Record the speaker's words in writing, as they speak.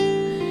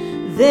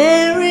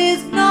there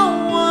is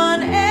no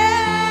one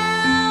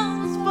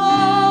else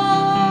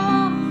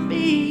for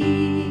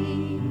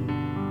me.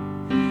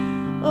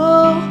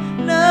 Oh,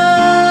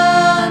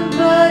 none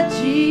but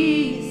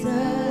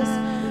Jesus,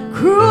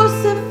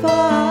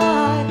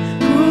 crucified,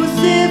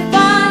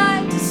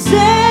 crucified to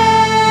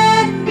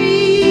set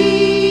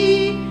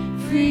me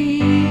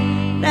free.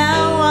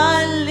 Now I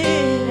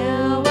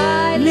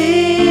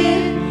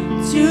live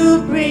to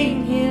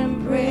bring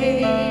Him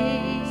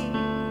praise.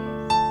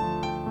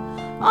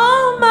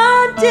 All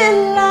my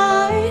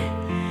delight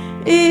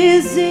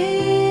is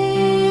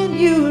in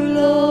You,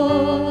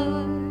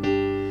 Lord.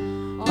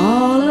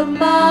 All of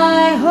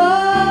my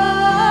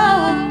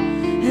hope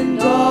and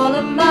all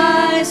of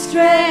my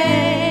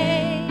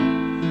strength.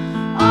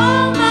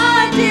 All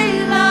my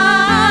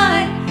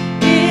delight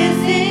is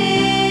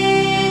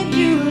in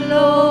You,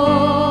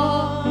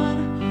 Lord,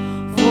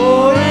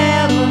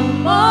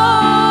 forevermore.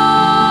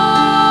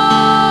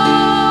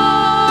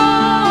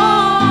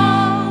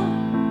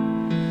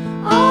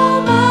 All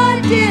my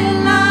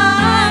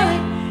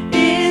delight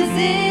is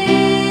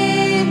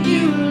in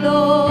You,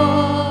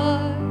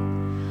 Lord.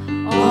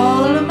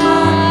 All of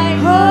my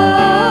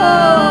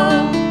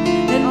hope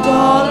and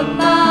all of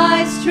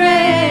my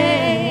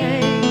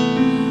strength.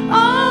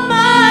 All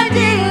my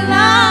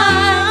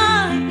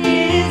delight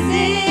is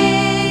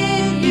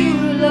in You,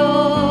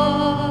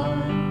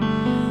 Lord,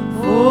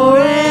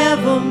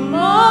 forevermore.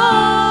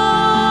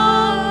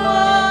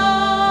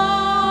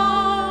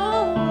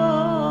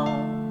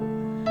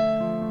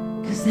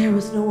 'Cause there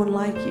was no one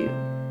like You.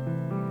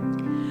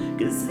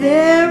 'Cause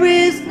there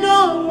is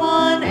no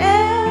one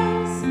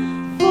else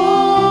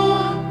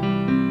for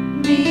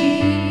me.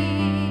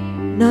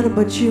 None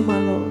but You, my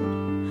Lord.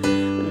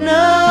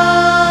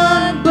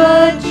 None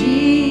but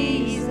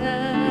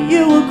Jesus.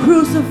 You were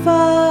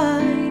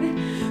crucified,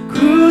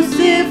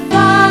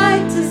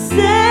 crucified to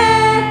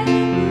set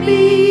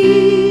me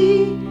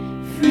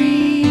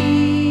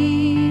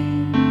free.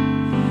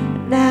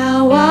 Now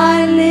I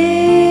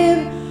live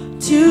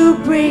to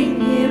bring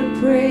Him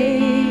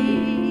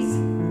praise.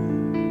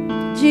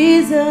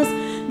 Jesus,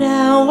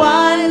 now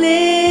I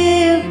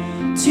live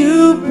to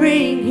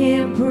bring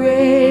Him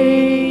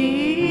praise.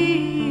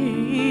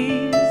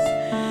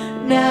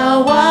 Now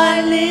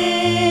I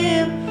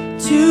live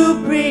to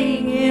bring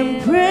Him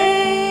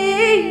praise.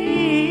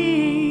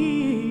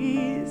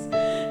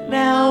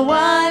 Now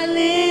I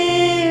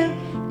live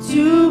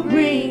to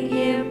bring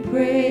Him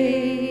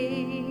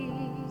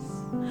praise.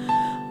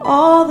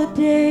 All the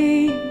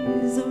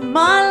days of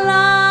my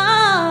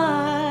life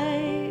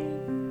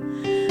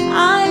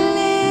I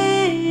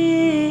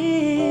live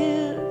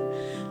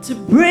to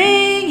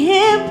bring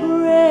Him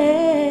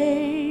praise.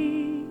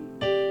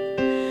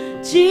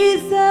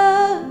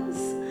 Jesus,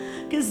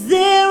 'cause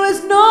there is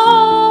no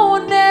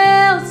one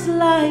else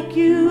like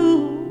You.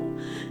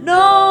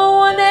 No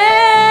one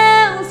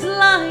else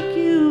like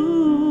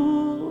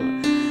You.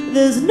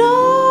 There's no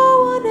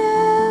one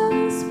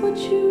else but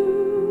You.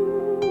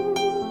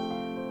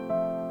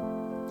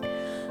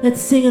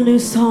 Let's sing a new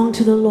song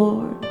to the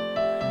Lord.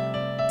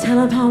 Tell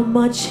Him how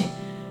much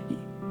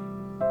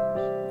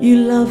You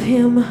love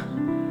Him.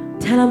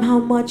 Tell Him how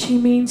much He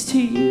means to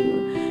you.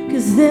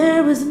 'Cause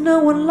there is no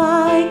one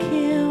like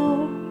Him.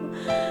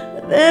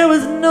 There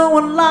is no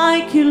one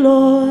like You,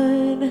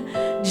 Lord.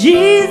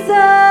 Jesus,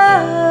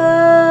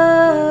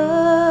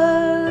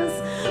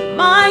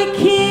 my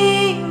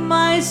King,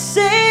 my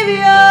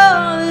Savior,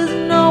 there's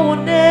no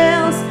one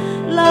else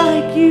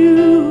like You.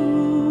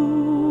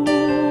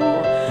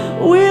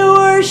 We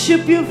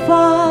worship You,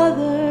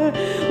 Father.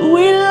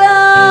 We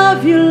love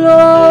You,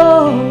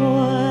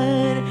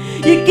 Lord.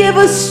 You give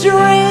us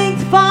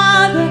strength,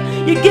 Father.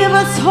 You give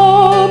us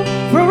hope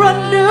for a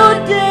new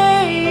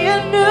day, a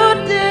new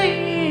day.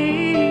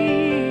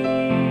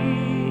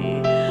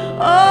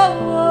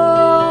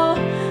 Oh,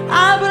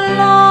 I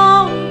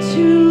belong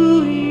to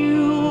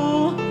You.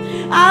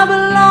 I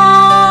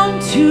belong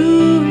to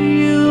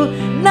You.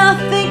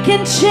 Nothing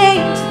can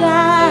change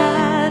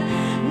that.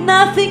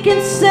 Nothing can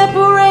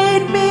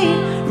separate me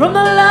from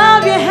the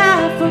love You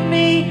have for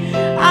me.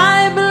 I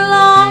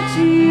belong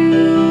to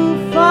You,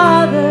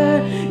 Father.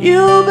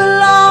 You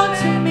belong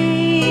to me.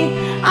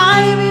 I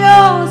am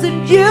Yours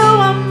and You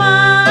are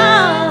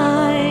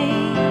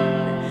mine.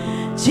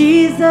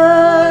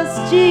 Jesus,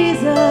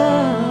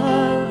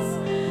 Jesus.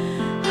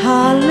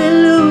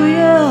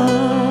 Hallelujah.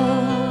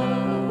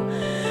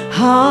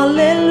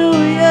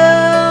 Hallelujah.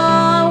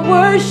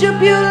 Worship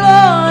You,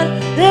 Lord.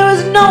 There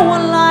is no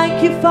one like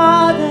You,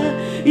 Father.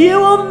 You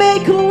will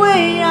make a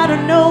way out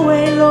of no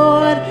way,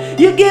 Lord.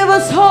 You give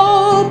us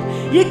hope.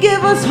 You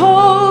give us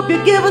hope. You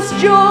give us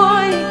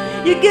joy.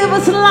 You give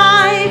us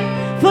life.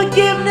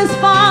 Forgiveness,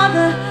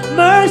 Father.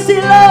 Mercy,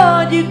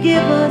 Lord. You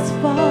give us,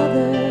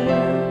 Father.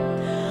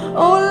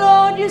 Oh,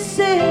 Lord, You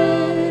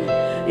said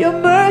Your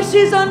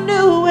mercies are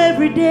new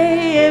every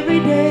day, every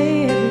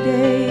day, every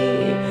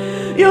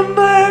day. Your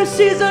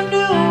mercies are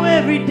new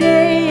every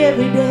day,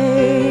 every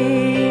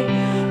day.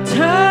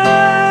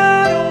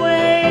 Turn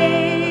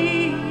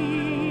away,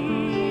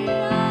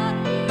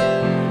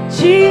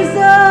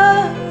 Jesus.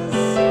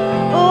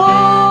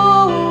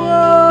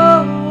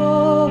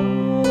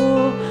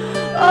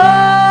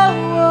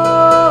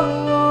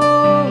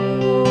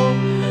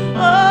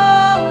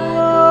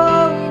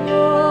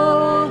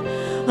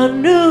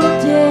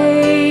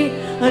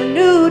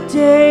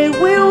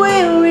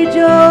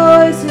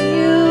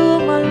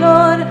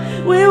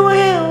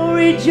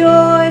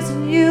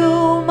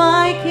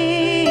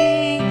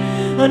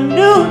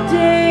 new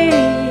day.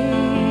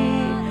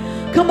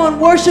 Come on,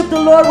 worship the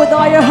Lord with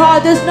all your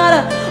heart. There's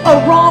not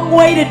a wrong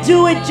way to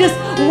do it. Just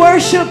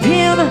worship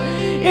Him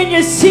in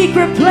your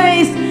secret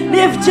place.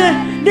 Lift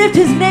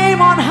His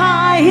name on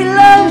high. He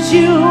loves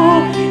you.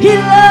 He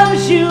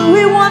loves you.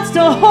 He wants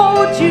to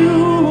hold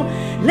you.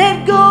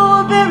 Let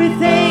go of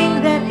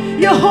everything that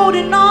you're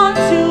holding on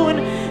to, and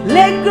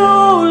let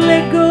go,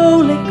 let go,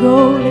 let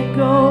go, let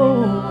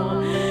go.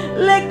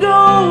 Let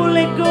go,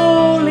 let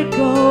go, let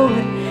go.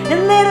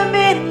 And let Him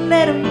in,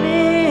 let Him in.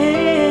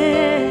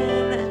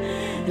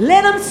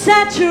 Let Him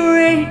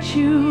saturate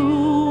you.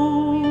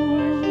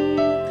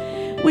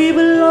 We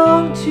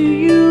belong to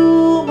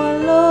you, my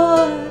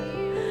Lord.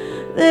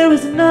 There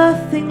is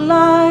nothing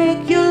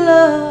like your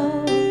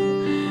love.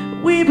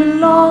 We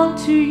belong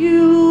to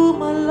you,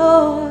 my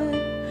Lord.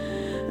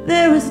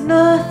 There is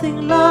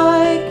nothing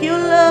like your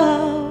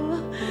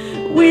love.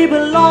 We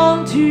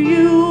belong to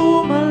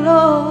you, my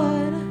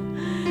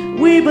Lord.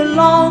 We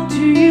belong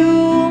to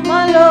you,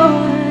 my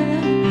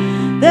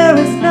Lord. There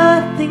is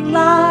nothing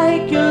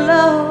like your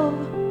love.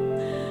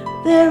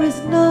 There is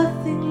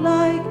nothing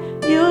like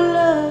your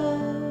love.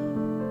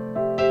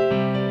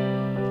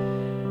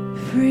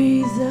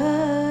 Freeze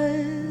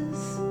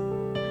us.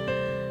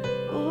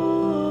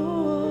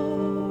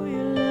 Oh,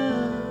 your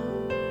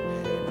love.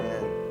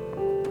 Amen.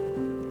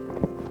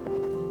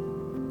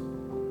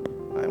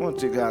 I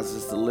want you guys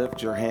just to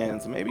lift your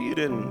hands. Maybe you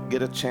didn't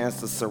get a chance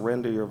to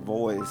surrender your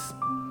voice.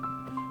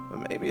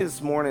 But maybe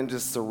this morning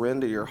just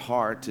surrender your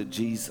heart to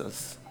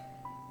Jesus.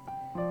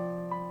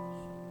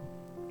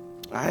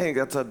 I think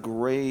that's a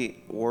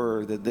great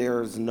word, that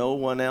there is no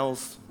one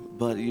else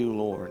but you,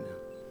 Lord.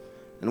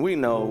 And we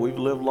know, we've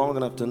lived long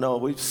enough to know,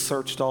 we've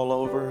searched all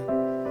over,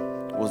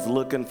 was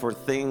looking for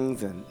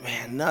things, and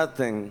man,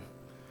 nothing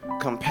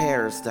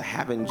compares to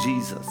having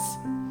Jesus.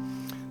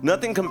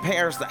 Nothing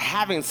compares to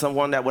having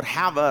someone that would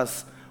have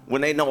us when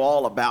they know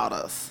all about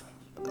us.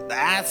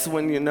 That's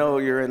when you know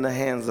you're in the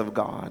hands of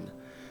God,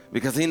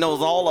 because He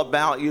knows all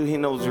about you. He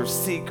knows your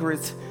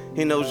secrets.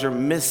 He knows your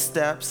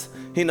missteps.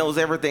 He knows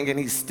everything, and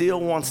He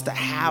still wants to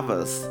have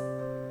us.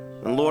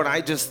 And Lord,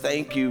 I just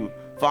thank you,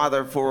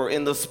 Father, for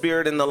in the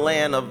spirit in the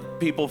land of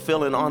people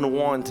feeling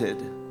unwanted,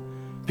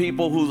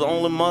 people whose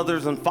only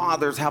mothers and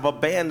fathers have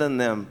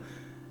abandoned them.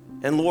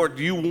 And Lord,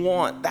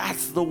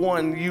 that's the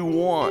one you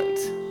want.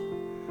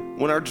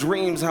 When our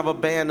dreams have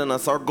abandoned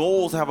us, our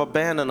goals have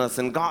abandoned us,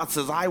 and God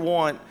says, I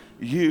want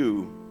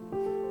you.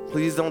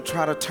 Please don't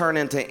try to turn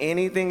into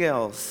anything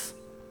else.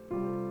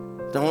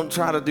 Don't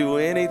try to do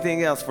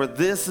anything else, for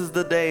this is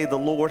the day the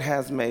Lord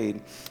has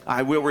made.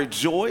 I will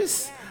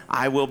rejoice.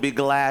 I will be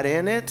glad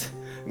in it.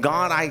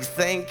 God, I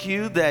thank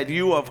you that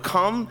you have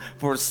come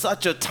for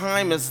such a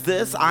time as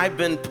this. I've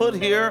been put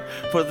here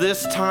for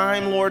this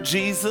time, Lord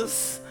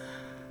Jesus.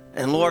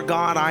 And Lord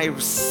God, I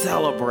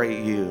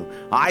celebrate you.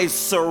 I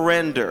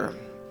surrender.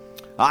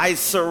 I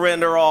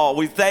surrender all.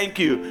 We thank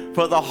you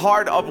for the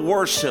heart of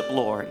worship,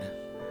 Lord.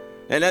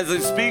 And as we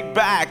speak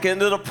back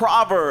into the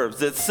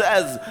Proverbs, it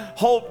says,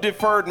 hope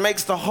deferred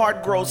makes the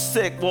heart grow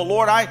sick. Well,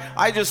 Lord,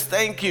 I just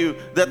thank you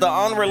that the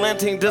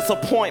unrelenting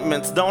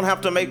disappointments don't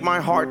have to make my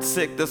heart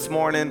sick this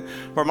morning,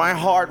 for my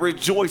heart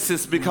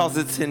rejoices because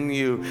it's in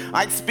you.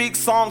 I speak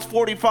Psalms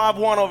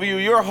 45:1 over you.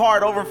 Your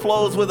heart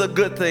overflows with a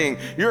good thing.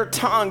 Your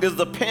tongue is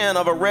the pen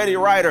of a ready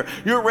writer.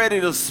 You're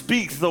ready to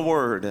speak the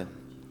word.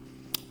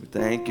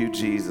 Thank you,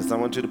 Jesus. I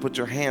want you to put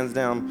your hands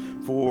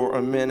down for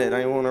a minute.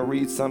 I want to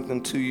read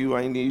something to you.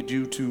 I need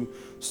you to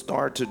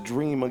start to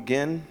dream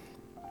again.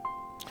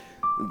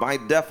 By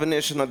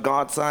definition, a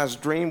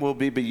God-sized dream will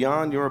be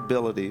beyond your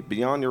ability,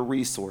 beyond your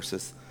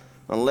resources.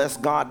 Unless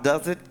God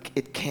does it,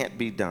 it can't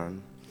be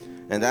done.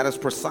 And that is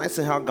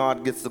precisely how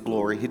God gets the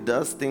glory. He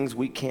does things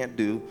we can't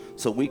do,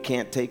 so we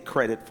can't take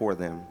credit for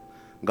them.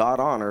 God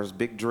honors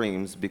big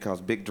dreams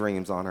because big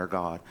dreams honor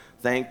God.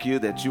 Thank you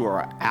that you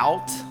are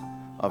out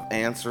of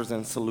answers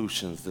and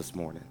solutions this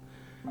morning,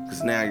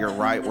 because now you're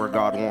right where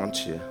God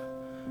wants you,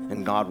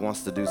 and God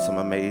wants to do some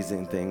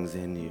amazing things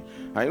in you.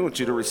 I want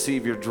you to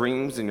receive your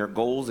dreams and your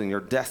goals and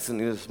your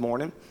destiny this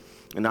morning,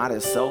 and not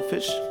as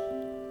selfish,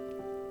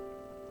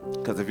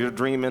 because if you're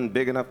dreaming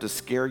big enough to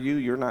scare you,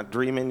 you're not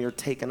dreaming, you're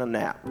taking a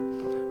nap.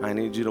 I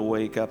need you to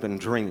wake up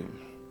and dream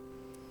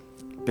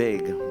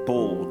big,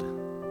 bold,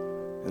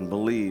 and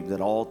believe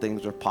that all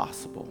things are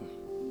possible.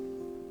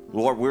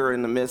 Lord, we're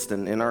in the midst,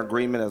 and in our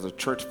agreement as a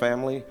church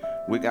family,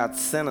 we got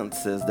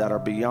sentences that are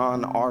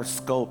beyond our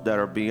scope, that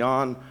are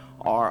beyond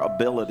our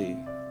ability,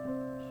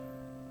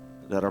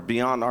 that are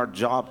beyond our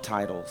job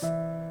titles,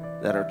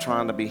 that are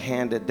trying to be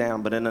handed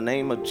down. But in the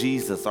name of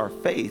Jesus, our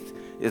faith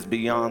is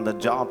beyond the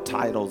job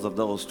titles of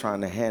those trying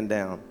to hand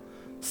down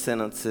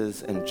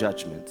sentences and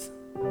judgments.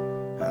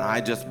 And I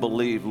just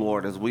believe,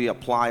 Lord, as we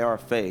apply our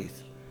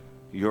faith,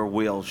 your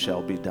will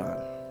shall be done.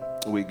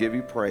 We give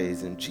you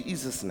praise in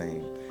Jesus'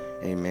 name.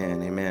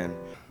 Amen, amen.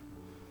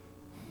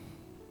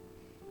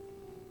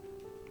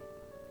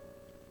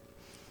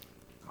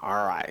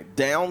 All right,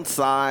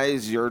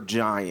 downsize your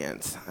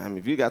giants. I mean,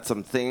 if you got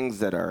some things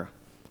that are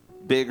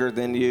bigger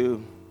than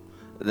you,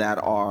 that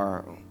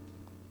are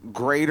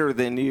greater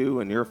than you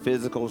and your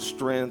physical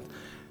strength.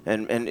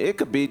 And it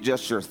could be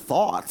just your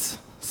thoughts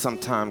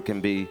sometimes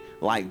can be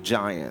like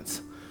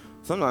giants.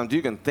 Sometimes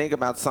you can think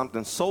about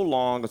something so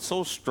long and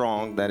so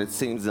strong that it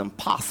seems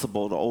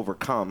impossible to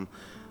overcome.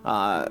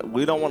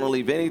 We don't want to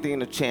leave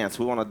anything to chance.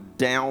 We want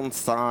to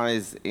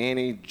downsize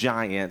any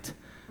giant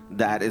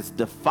that is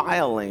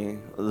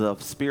defiling the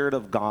Spirit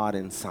of God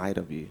inside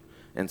of you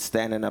and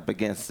standing up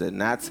against it.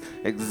 And that's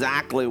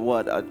exactly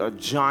what a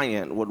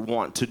giant would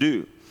want to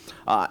do.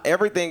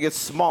 Everything is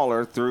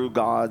smaller through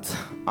God's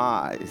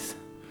eyes.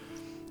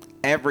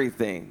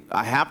 Everything.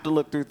 I have to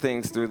look through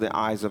things through the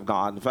eyes of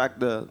God. In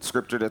fact, the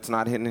scripture that's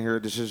not hidden here,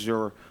 this is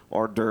your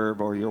hors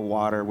d'oeuvre or your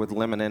water with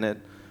lemon in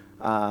it.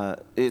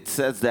 It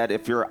says that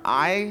if your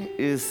eye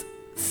is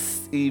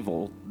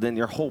evil, then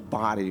your whole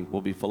body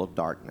will be full of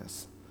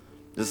darkness.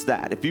 Just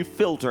that. If you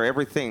filter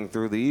everything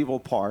through the evil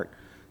part,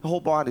 the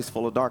whole body's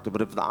full of darkness.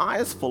 But if the eye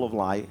is full of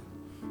light,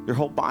 your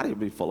whole body will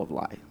be full of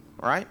light.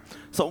 All right?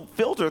 So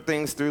filter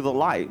things through the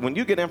light. When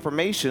you get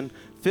information,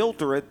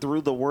 filter it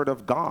through the Word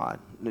of God.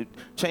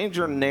 Change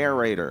your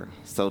narrator,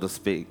 so to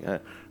speak.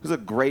 There's a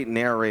great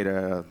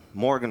narrator,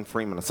 Morgan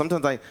Freeman.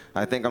 Sometimes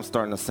I think I'm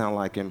starting to sound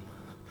like him.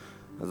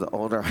 As the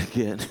older I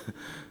get,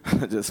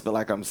 I just feel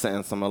like I'm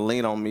saying some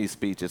lean on me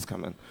speech is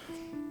coming.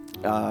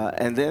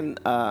 And then,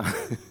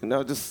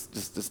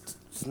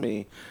 just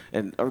me.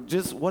 Or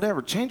just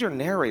whatever. Change your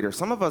narrator.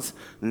 Some of us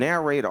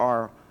narrate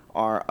our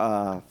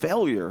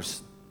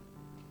failures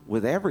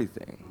with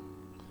everything.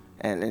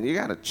 And you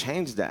got to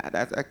change that.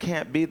 That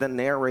can't be the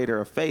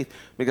narrator of faith,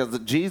 because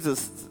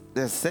Jesus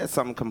has said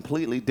something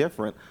completely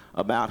different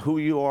about who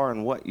you are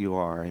and what you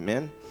are.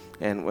 Amen?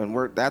 And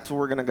that's where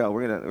we're going to go.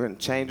 We're going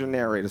to change your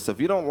narrator. So if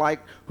you don't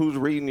like who's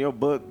reading your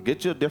book,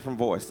 get you a different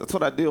voice. That's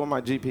what I do on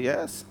my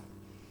GPS.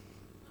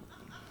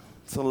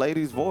 It's a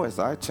lady's voice.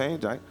 I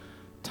tired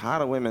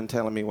of women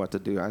telling me what to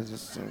do. I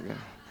just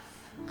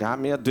got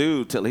me a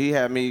dude till he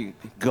had me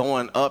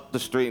going up the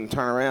street and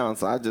turn around.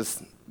 So I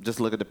just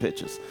look at the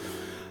pictures.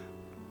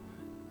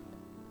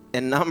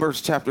 In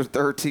Numbers chapter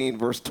 13,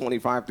 verse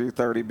 25 through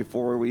 30,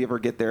 before we ever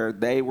get there,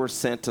 they were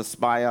sent to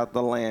spy out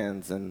the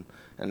lands, and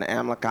the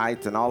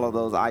Amalekites and all of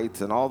those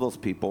ites and all those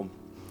people,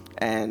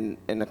 and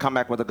to come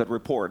back with a good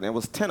report. And it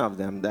was 10 of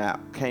them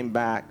that came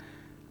back,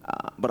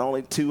 but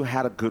only 2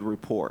 had a good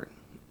report.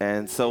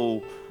 And so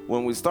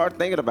when we start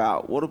thinking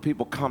about what do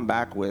people come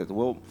back with,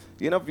 well,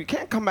 if you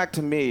can't come back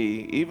to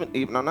me, even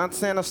I'm not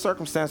saying the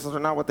circumstances are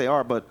not what they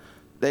are, but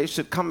they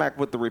should come back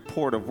with the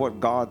report of what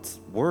God's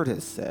word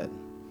has said.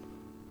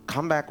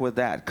 Come back with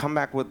that. Come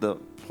back with the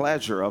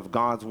pleasure of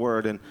God's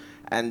word,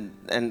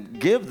 and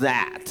give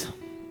that.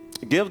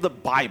 Give the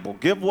Bible.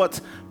 Give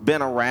what's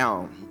been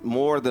around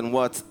more than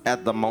what's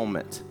at the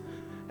moment.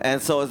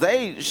 And so as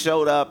they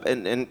showed up,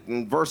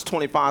 in verse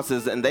 25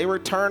 says, and they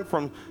returned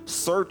from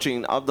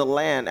searching of the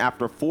land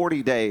after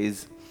 40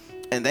 days,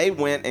 and they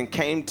went and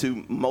came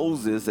to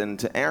Moses and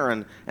to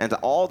Aaron and to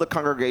all the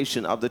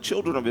congregation of the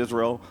children of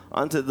Israel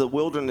unto the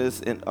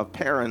wilderness of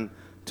Paran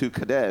to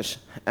Kadesh,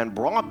 and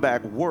brought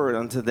back word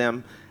unto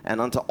them and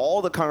unto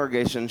all the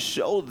congregation,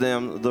 showed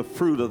them the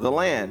fruit of the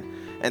land.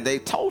 And they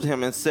told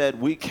him and said,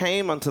 we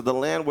came unto the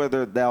land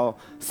whither thou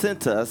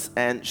sent us,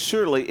 and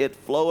surely it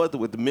floweth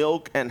with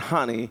milk and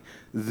honey.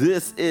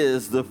 This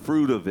is the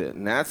fruit of it.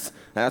 And that's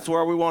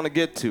where we want to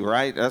get to,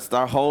 right? That's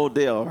our whole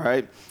deal,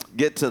 right?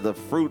 Get to the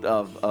fruit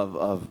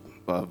of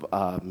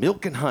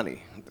milk and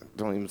honey.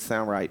 Don't even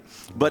sound right,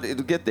 but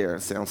it'll get there.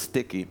 It sounds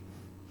sticky.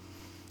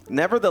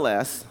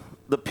 Nevertheless,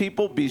 the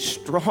people be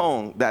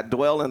strong that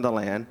dwell in the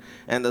land,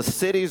 and the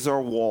cities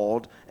are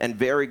walled and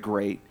very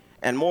great.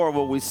 And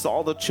moreover, we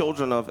saw the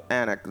children of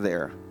Anak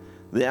there.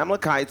 The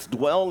Amalekites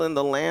dwell in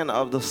the land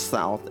of the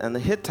south, and the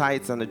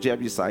Hittites and the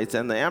Jebusites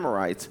and the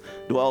Amorites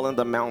dwell in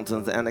the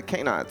mountains, and the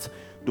Canaanites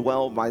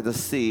dwell by the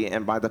sea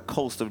and by the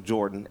coast of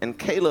Jordan. And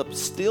Caleb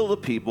stilled the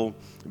people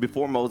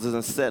before Moses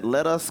and said,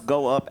 let us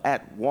go up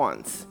at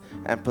once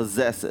and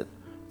possess it,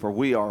 for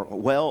we are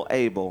well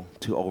able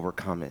to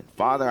overcome it.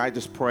 Father, I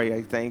just pray,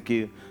 I thank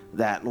you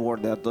that,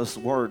 Lord, that this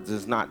word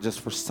is not just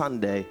for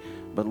Sunday,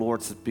 but,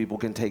 Lord, so people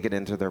can take it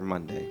into their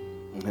Monday.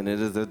 And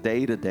it is a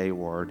day-to-day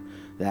word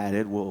that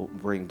it will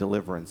bring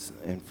deliverance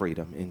and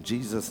freedom. In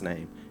Jesus'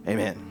 name,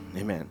 amen.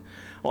 Amen.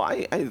 Well,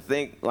 I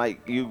think,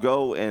 like, you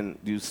go and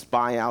you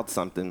spy out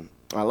something.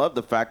 I love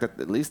the fact that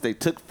at least they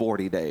took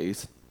 40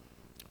 days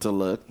to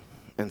look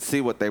and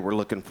see what they were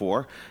looking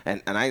for.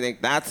 And I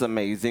think that's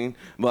amazing.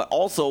 But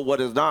also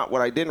what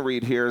I didn't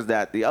read here is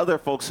that the other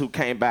folks who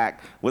came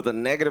back with a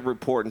negative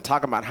report and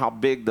talking about how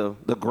big the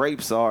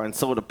grapes are and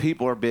so the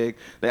people are big,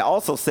 they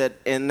also said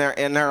in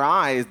their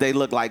eyes they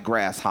look like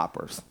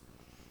grasshoppers.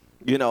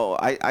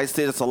 I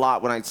say this a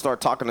lot when I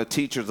start talking to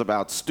teachers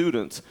about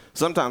students.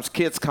 Sometimes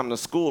kids come to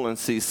school and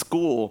see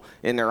school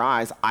in their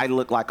eyes. I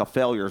look like a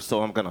failure,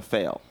 so I'm going to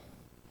fail.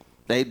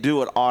 They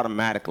do it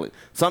automatically.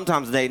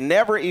 Sometimes they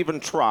never even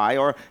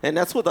try, and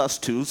that's with us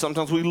too.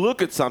 Sometimes we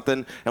look at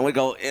something and we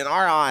go, in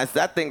our eyes,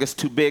 that thing is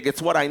too big.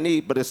 It's what I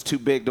need, but it's too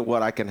big to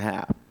what I can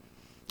have.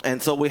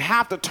 And so we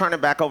have to turn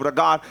it back over to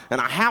God, and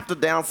I have to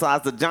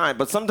downsize the giant.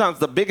 But sometimes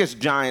the biggest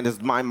giant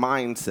is my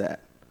mindset.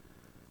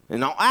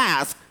 And I'll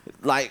ask,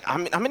 like, how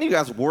many of you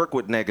guys work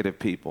with negative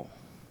people?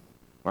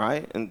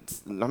 Right? And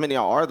how many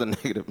of y'all are the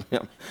negative?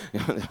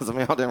 Some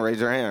of y'all didn't raise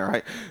your hand,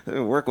 right?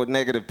 Work with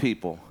negative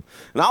people.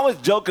 And I always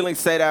jokingly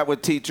say that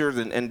with teachers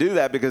and do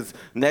that because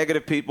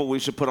negative people we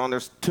should put on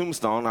their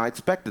tombstone. I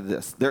expected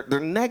this. They're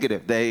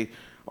negative. They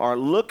are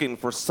looking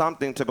for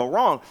something to go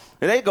wrong.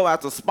 And they go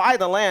out to spy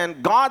the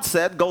land. God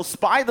said, go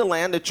spy the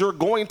land that you're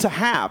going to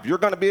have. You're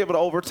going to be able to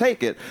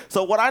overtake it.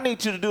 So what I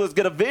need you to do is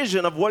get a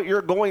vision of what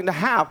you're going to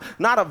have,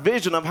 not a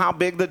vision of how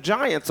big the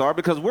giants are,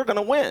 because we're going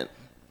to win.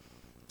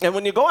 And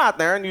when you go out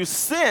there and you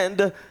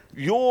send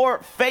your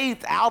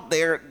faith out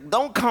there,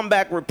 don't come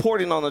back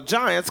reporting on the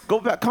giants.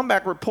 Come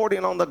back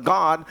reporting on the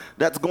God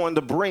that's going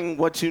to bring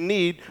what you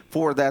need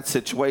for that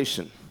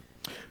situation.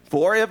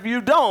 For if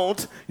you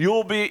don't,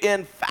 you'll be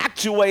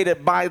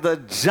infatuated by the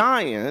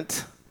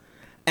giant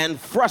and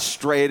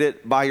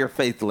frustrated by your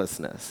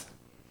faithlessness.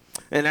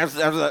 And there's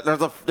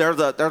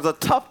a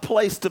tough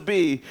place to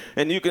be,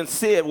 and you can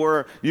see it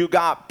where you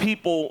got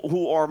people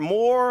who are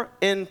more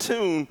in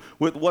tune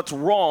with what's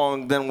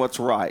wrong than what's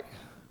right.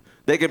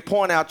 They can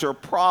point out your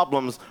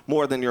problems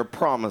more than your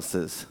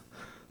promises.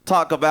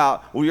 Talk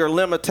about your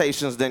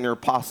limitations than your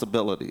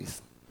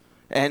possibilities.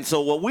 And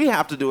so what we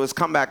have to do is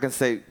come back and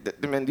say,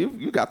 man,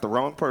 you got the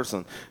wrong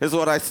person. This is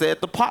what I say at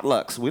the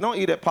potlucks. We don't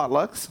eat at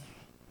potlucks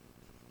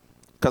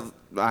because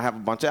I have a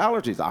bunch of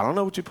allergies. I don't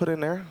know what you put in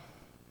there.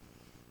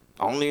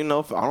 I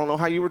don't know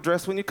how you were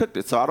dressed when you cooked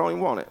it, so I don't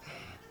even want it.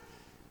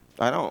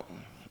 I don't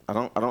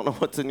know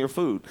what's in your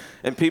food.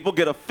 And people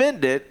get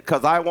offended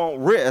because I won't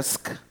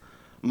risk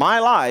my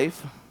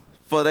life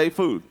for their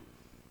food.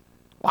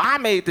 Well, I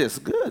made this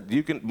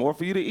good. More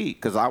for you to eat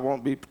because I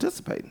won't be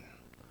participating.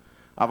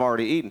 I've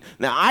already eaten.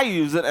 Now, I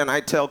use it, and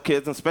I tell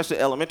kids, and especially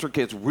elementary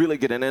kids, really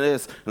get into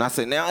this. And I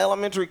say, now,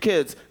 elementary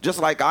kids, just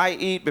like I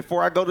eat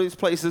before I go to these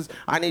places,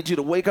 I need you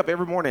to wake up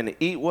every morning and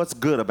eat what's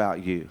good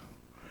about you.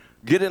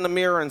 Get in the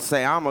mirror and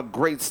say, I'm a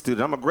great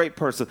student. I'm a great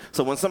person.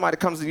 So when somebody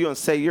comes to you and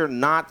say you're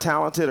not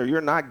talented or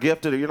you're not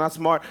gifted or you're not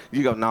smart,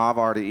 you go, no, I've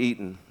already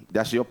eaten.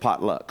 That's your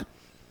potluck.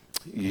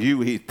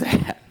 You eat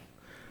that.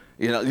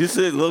 You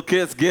see little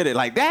kids get it.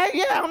 Like, Dad,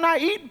 yeah, I'm not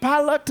eating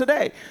potluck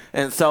today.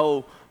 And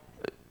so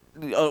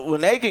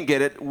when they can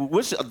get it,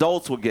 wish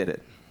adults would get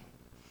it.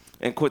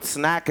 And quit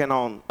snacking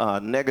on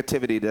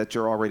negativity that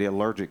you're already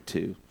allergic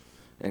to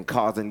and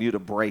causing you to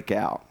break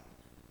out.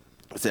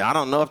 See, I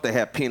don't know if they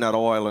have peanut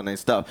oil and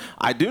stuff.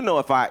 I do know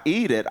if I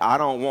eat it, I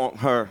don't want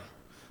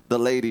the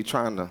lady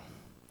trying to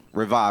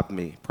revive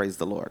me. Praise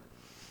the Lord.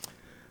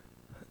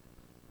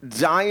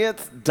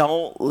 Giants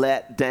don't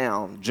let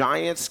down.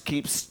 Giants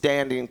keep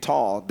standing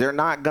tall. They're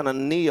not going to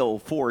kneel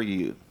for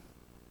you.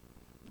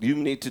 You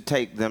need to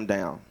take them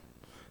down.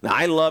 Now,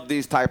 I love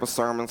these type of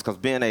sermons because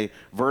being a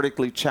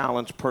vertically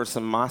challenged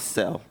person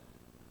myself,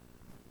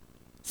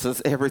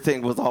 since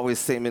everything was always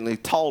seemingly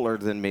taller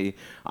than me,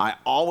 I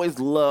always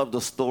loved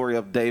the story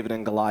of David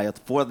and Goliath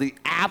for the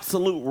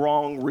absolute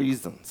wrong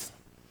reasons,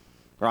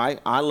 right?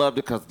 I loved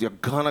it because you're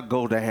going to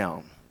go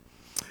down.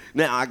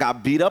 Now, I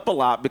got beat up a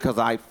lot because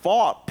I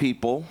fought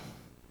people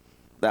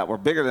that were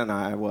bigger than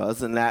I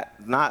was, and that's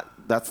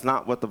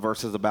not what the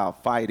verse is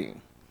about,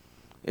 fighting.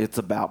 It's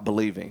about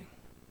believing,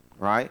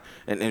 right?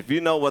 And if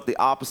you know what the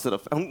opposite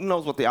of, who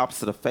knows what the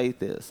opposite of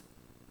faith is?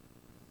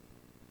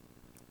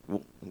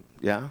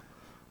 Yeah?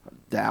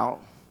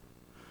 Doubt.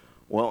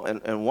 Well,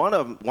 and one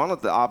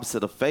of the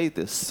opposite of faith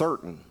is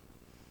certain.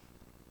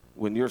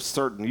 When you're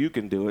certain you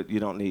can do it, you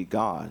don't need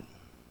God.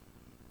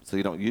 So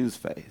you don't use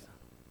faith.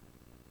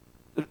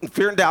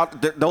 Fear and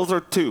doubt, those are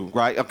two,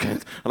 right? Okay,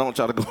 I don't want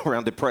y'all to go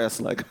around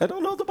depressed like, I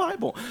don't know the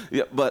Bible.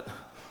 Yeah, but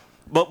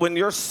when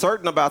you're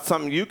certain about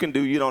something you can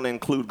do, you don't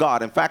include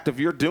God. In fact, if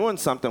you're doing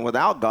something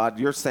without God,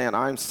 you're saying,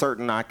 I'm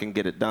certain I can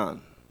get it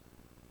done.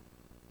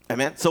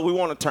 Amen. So we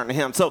want to turn to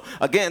him. So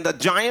again, the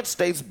giant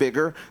stays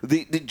bigger.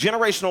 The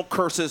generational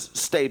curses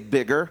stay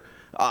bigger.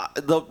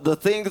 The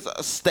things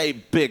stay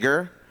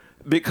bigger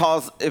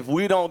because if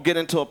we don't get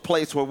into a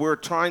place where we're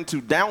trying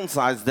to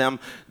downsize them,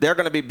 they're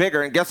going to be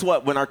bigger. And guess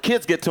what? When our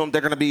kids get to them,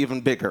 they're going to be even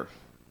bigger.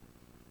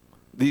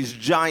 These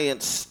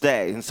giants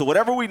stay. And so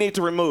whatever we need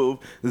to remove,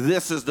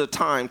 this is the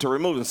time to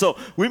remove them. So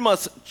we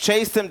must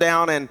chase them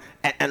down and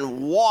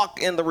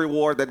walk in the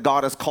reward that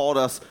God has called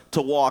us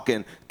to walk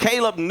in.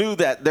 Caleb knew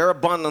that their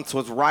abundance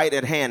was right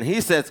at hand.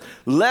 He says,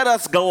 let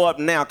us go up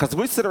now. Because if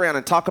we sit around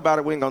and talk about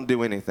it, we ain't going to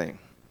do anything.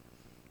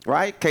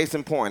 Right? Case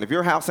in point. If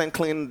your house ain't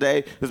clean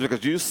today, it's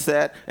because you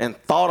sat and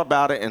thought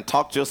about it and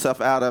talked yourself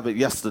out of it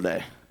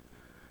yesterday.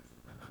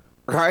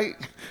 Right?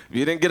 If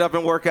you didn't get up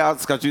and work out,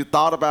 it's because you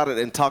thought about it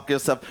and talked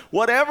yourself.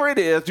 Whatever it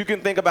is, you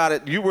can think about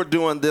it. You were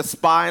doing this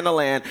spy in the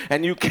land,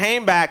 and you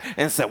came back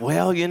and said,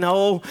 well,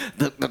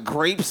 the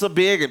grapes are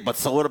big, but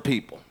so are the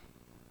people.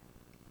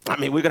 I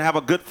mean, we could have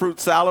a good fruit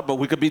salad, but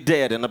we could be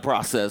dead in the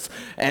process.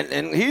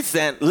 And he's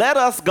saying, let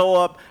us go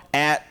up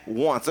at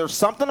once. There's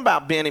something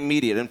about being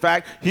immediate. In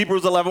fact,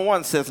 Hebrews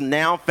 11:1 says,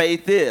 now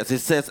faith is. It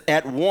says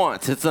at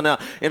once. It's an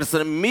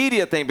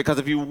immediate thing, because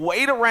if you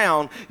wait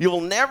around,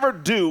 you'll never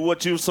do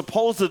what you're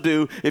supposed to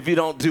do if you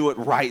don't do it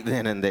right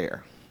then and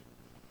there.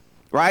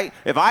 Right?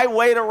 If I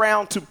wait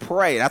around to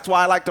pray, that's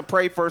why I like to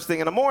pray first thing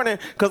in the morning,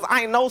 because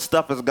I know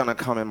stuff is going to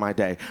come in my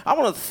day. I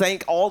want to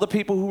thank all the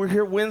people who were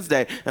here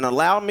Wednesday and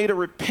allowed me to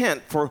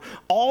repent for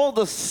all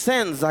the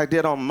sins I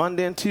did on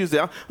Monday and Tuesday.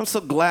 I'm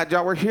so glad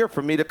y'all were here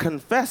for me to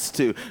confess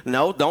to.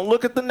 No, don't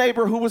look at the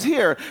neighbor who was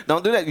here.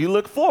 Don't do that. You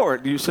look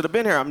forward. You should have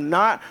been here. I'm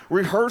not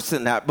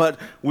rehearsing that, but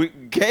we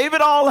gave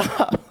it all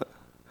up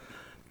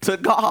to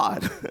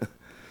God.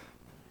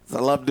 So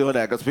I love doing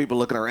that, because people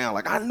looking around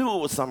like, I knew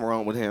it was something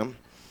wrong with him.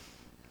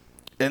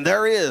 And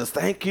there is,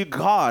 thank you,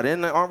 God.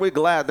 And aren't we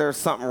glad there's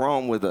something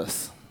wrong with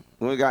us?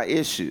 We got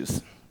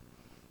issues.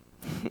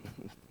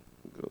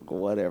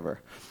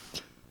 Whatever.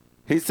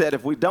 He said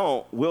if we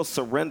don't, we'll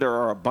surrender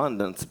our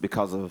abundance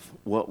because of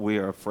what we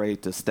are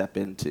afraid to step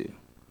into.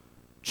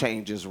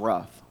 Change is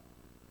rough,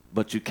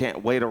 but you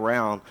can't wait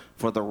around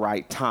for the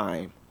right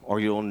time,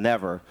 or you'll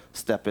never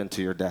step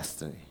into your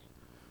destiny.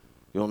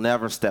 You'll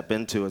never step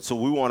into it. So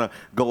we want to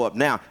go up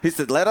now. He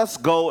said, let us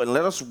go and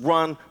let us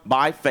run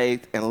by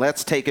faith, and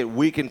let's take it.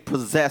 We can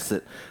possess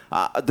it.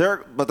 But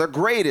their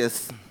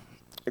greatest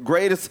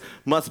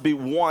must be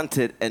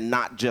wanted and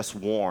not just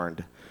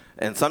warned.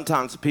 And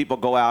sometimes people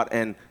go out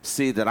and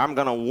see that I'm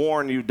going to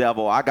warn you,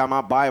 devil. I got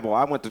my Bible.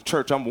 I went to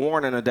church. I'm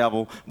warning the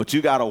devil. But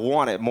you got to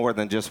want it more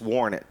than just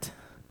warn it.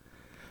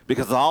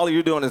 Because all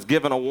you're doing is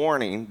giving a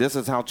warning. This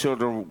is how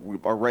children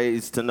are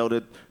raised to know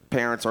that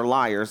parents are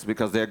liars,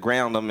 because they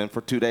ground them, and for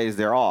 2 days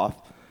they're off.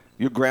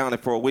 You're grounded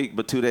for a week,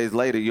 but 2 days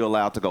later you're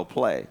allowed to go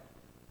play.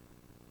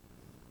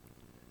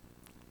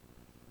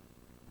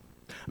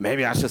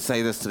 Maybe I should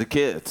say this to the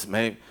kids.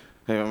 Maybe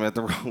I'm at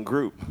the wrong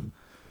group.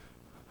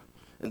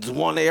 It's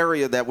one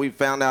area that we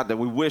found out that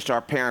we wish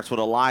our parents would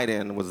have lied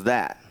in, was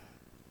that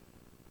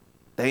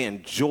they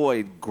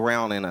enjoyed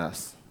grounding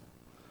us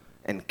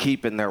and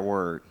keeping their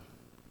word.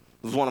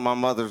 It was one of my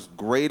mother's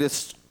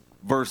greatest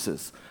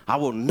verses. I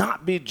will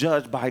not be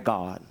judged by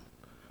God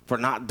for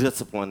not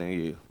disciplining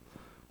you.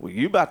 Well,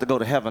 you about to go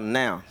to heaven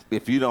now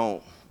if you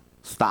don't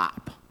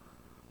stop,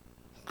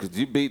 because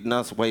you're beating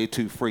us way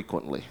too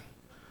frequently.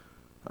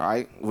 All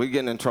right? We're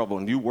getting in trouble,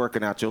 and you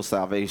working out your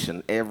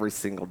salvation every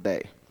single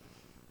day.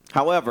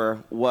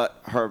 However, what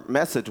her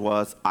message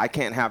was, I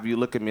can't have you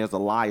look at me as a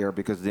liar,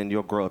 because then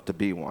you'll grow up to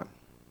be one.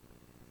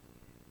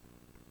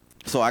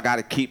 So I got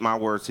to keep my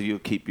word so you'll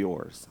keep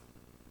yours.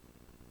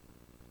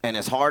 And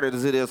as hard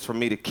as it is for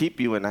me to keep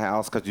you in the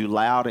house because you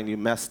loud and you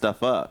mess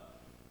stuff up,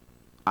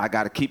 I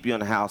got to keep you in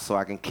the house so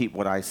I can keep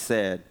what I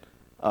said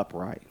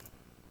upright.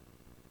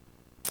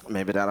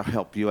 Maybe that'll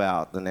help you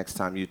out the next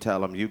time you tell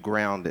them you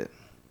grounded.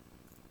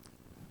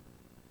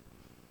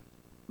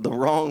 The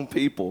wrong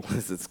people,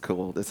 this is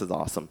cool, this is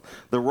awesome.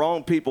 The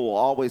wrong people will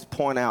always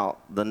point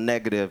out the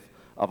negative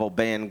of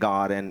obeying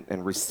God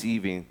and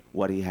receiving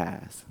what he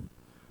has.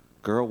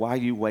 Girl, why are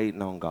you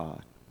waiting on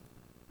God?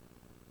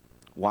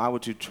 Why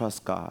would you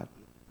trust God?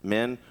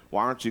 Men,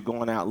 why aren't you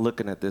going out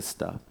looking at this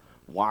stuff?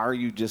 Why are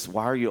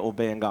you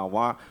obeying God?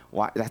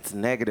 Why? That's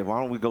negative.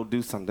 Why don't we go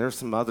do something? There's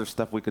some other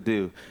stuff we could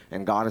do.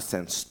 And God is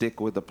saying, stick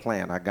with the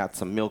plan. I got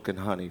some milk and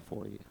honey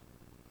for you.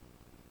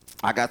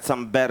 I got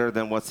something better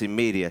than what's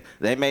immediate.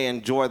 They may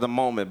enjoy the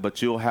moment,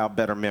 but you'll have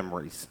better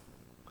memories.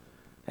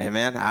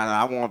 Amen.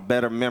 I want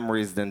better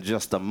memories than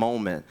just a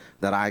moment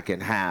that I can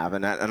have.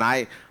 And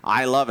I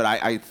love it.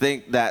 I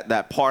think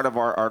that part of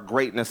our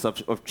greatness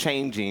of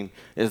changing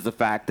is the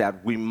fact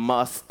that we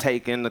must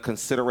take into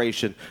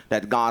consideration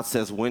that God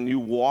says, when you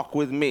walk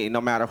with me,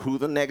 no matter who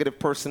the negative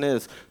person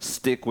is,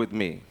 stick with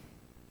me.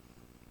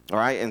 All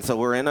right. And so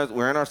we're in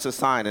our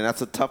society, and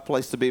that's a tough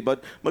place to be.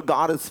 But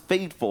God is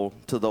faithful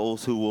to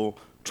those who will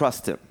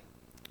trust him.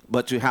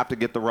 But you have to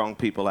get the wrong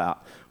people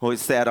out. Well, he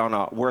said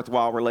on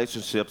worthwhile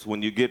relationships,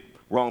 when you get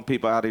wrong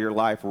people out of your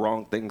life,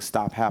 wrong things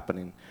stop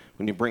happening.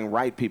 When you bring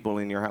right people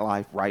in your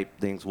life, right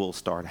things will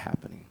start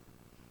happening.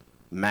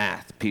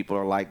 Math, people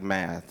are like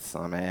math.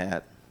 Some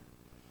add,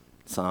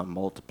 some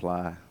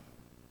multiply,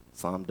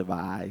 some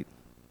divide,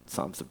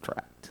 some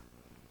subtract.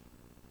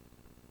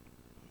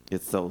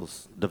 It's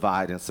those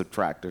divide and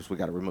subtractors we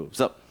got to remove.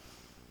 So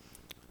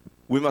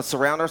we must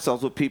surround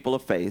ourselves with people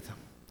of faith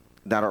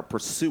that are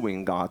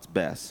pursuing God's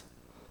best.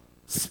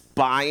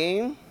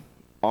 Spying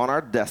on our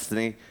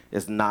destiny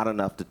is not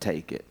enough to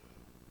take it.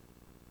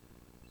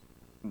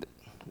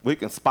 We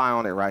can spy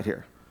on it right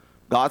here.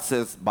 God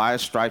says, by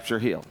his stripes you're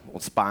healed. We're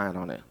spying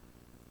on it.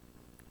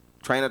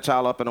 Train a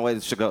child up in the way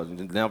that should go,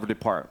 never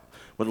depart.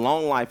 With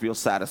long life you'll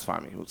satisfy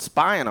me. We're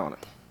spying on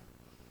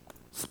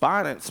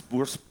it.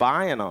 We're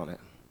spying on it.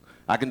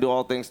 I can do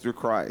all things through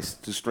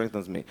Christ who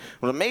strengthens me.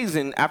 But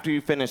amazing, after you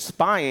finish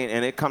spying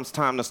and it comes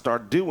time to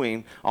start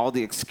doing, all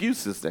the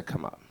excuses that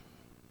come up.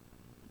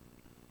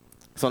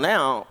 So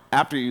now,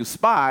 after you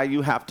spy,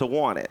 you have to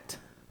want it.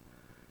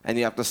 and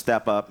you have to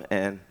step up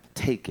and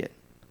take it.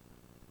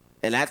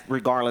 And that's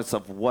regardless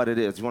of what it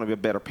is. You want to be a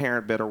better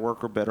parent, better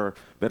worker, better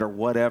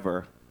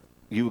whatever.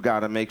 You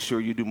got to make sure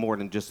you do more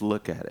than just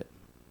look at it.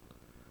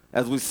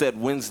 As we said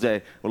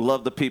Wednesday, we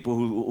love the people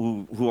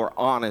who are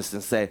honest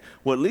and say,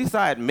 well, at least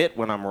I admit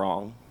when I'm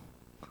wrong.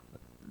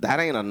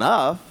 That ain't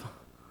enough.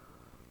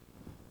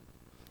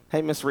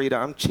 Hey, Miss Rita,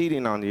 I'm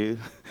cheating on you.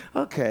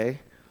 Okay,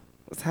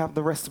 let's have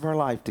the rest of our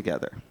life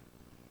together.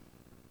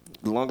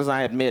 As long as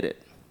I admit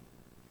it.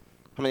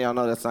 How many of y'all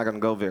know that's not going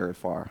to go very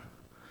far?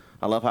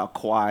 I love how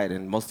quiet,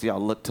 and most of y'all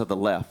look to the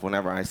left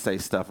whenever I say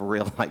stuff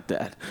real like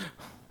that.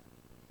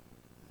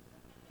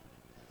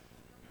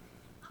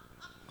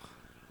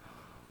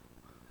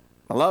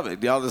 I love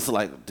it. Y'all just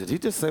like, did he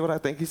just say what I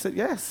think he said?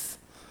 Yes.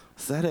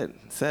 Said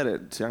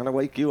it. Trying to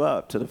wake you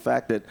up to the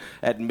fact that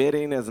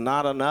admitting is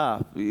not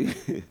enough. You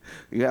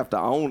have to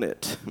own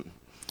it.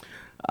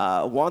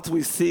 Once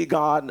we see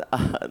God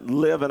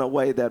live in a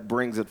way that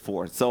brings it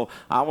forth. So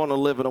I want to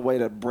live in a way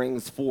that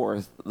brings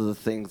forth the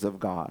things of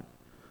God.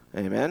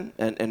 Amen.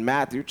 And in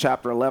Matthew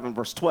chapter 11,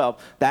 verse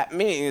 12, that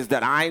means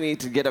that I need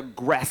to get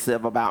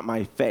aggressive about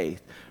my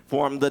faith.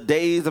 From the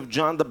days of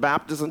John the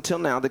Baptist until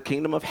now, the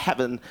kingdom of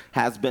heaven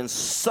has been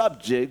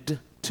subject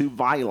to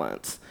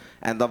violence,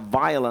 and the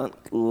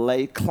violent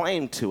lay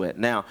claim to it.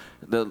 Now,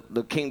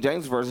 the King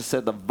James Version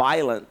said the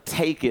violent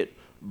take it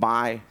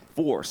by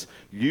force.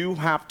 You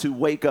have to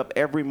wake up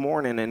every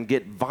morning and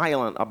get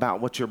violent about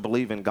what you're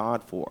believing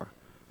God for.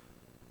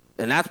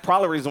 And that's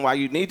probably the reason why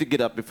you need to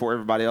get up before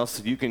everybody else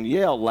so you can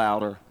yell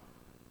louder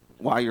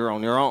while you're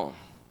on your own.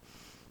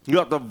 You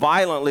have to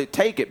violently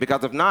take it,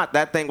 because if not,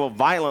 that thing will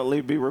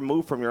violently be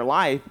removed from your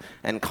life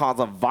and cause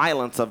a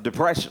violence of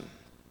depression.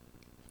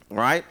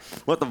 Right?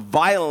 We have to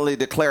violently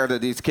declare to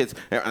these kids,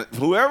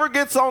 whoever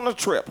gets on the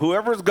trip,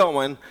 whoever's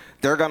going,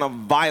 they're going to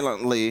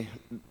violently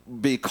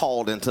be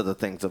called into the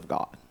things of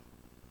God.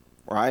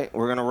 Right?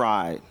 We're going to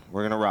ride.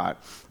 We're going to ride.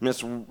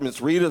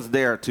 Miss Rita's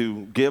there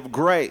to give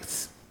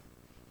grace.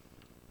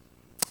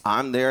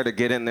 I'm there to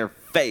get in their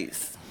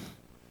face.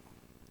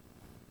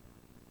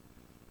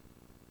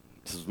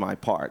 This is my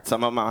part.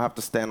 Some of them I'll have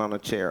to stand on a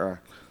chair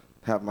or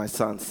have my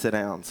son sit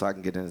down so I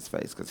can get in his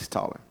face because he's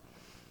taller.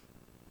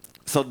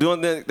 So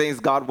doing the things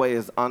God's way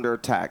is under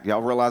attack.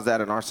 Y'all realize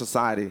that in our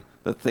society,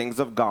 the things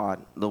of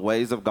God, the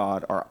ways of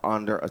God are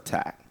under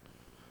attack.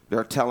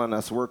 They're telling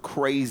us we're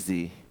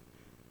crazy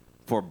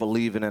for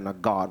believing in a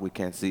God we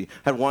can't see.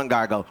 Had one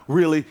guy go,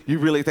 really? You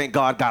really think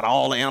God got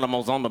all the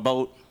animals on the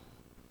boat?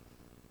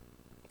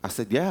 I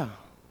said, yeah.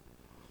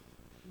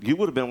 You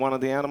would have been one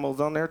of the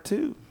animals on there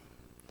too,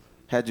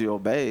 had you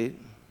obeyed.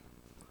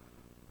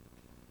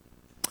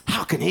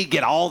 How can he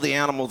get all the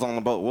animals on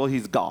the boat? Well,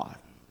 he's God.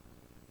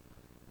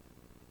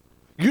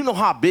 You know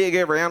how big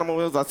every animal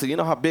is? I said, you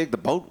know how big the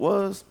boat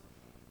was?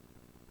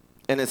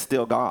 And it's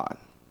still God.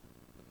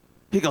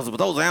 He goes, but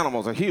those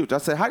animals are huge. I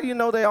said, how do you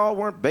know they all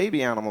weren't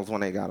baby animals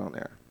when they got on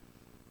there?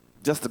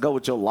 Just to go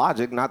with your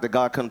logic, not that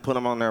God couldn't put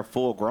them on there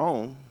full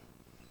grown.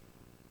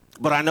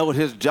 But I know what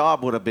his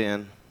job would have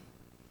been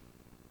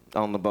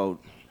on the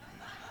boat.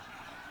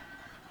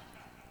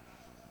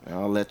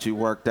 I'll let you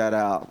work that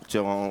out with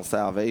your own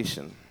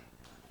salvation.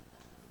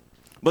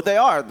 But they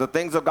are. The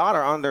things of God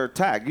are under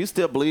attack. You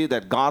still believe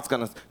that God's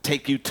going to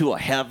take you to a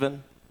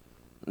heaven?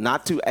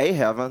 Not to a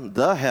heaven,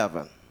 the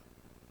heaven.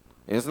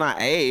 It's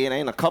not a, it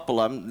ain't a couple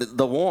of them,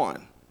 the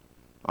one.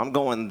 I'm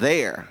going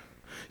there.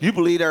 You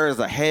believe there is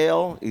a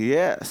hell?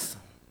 Yes.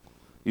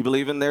 You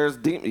believe in there's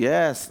demons?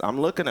 Yes. I'm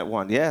looking at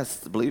one.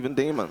 Yes. Believe in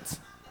demons.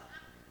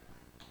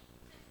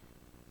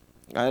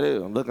 I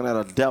do. I'm looking at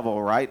a devil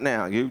right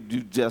now. You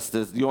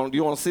want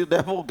to see a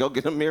devil? Go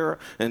get a mirror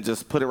and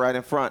just put it right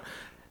in front.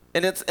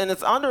 And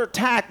it's under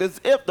attack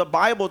as if the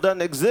Bible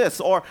doesn't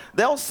exist. Or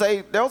they'll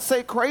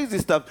say crazy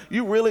stuff.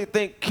 You really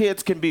think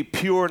kids can be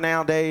pure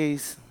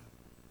nowadays?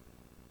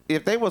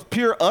 If they was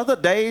pure other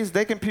days,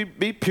 they can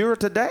be pure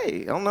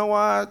today. I don't know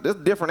why. There's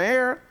different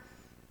air.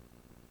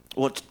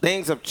 Well,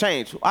 things have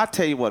changed. I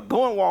tell you what,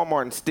 go in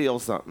Walmart and steal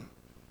something.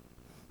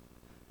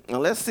 Now,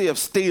 let's see if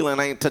stealing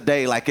ain't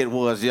today like it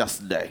was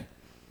yesterday.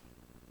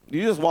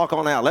 You just walk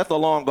on out, let the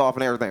alarm go off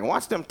and everything.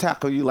 Watch them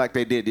tackle you like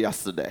they did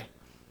yesterday.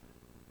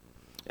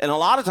 And a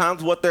lot of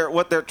times what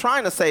they're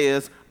trying to say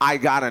is, I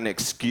got an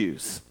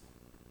excuse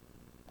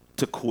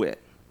to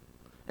quit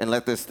and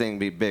let this thing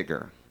be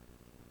bigger.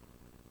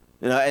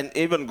 You know, and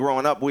even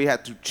growing up, we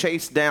had to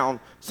chase down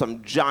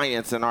some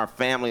giants in our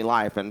family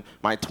life. And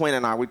my twin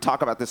and I, we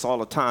talk about this all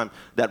the time,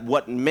 that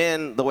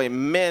the way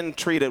men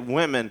treated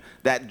women,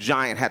 that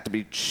giant had to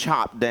be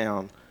chopped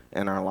down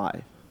in our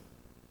life.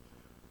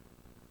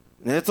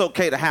 And it's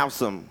okay to have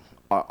some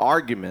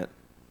argument,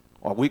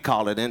 or we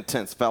call it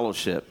intense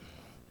fellowship.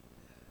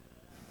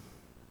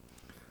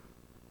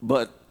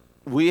 But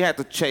we had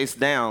to chase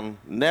down,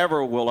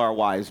 never will our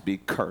wives be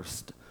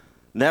cursed.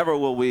 Never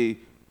will we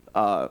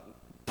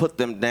put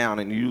them down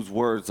and use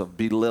words of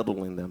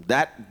belittling them.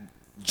 That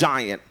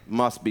giant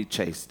must be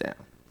chased down.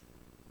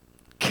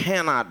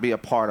 Cannot be a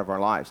part of our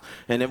lives.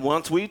 And then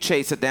once we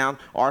chase it down,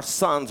 our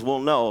sons will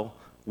know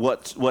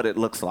what it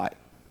looks like.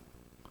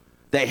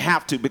 They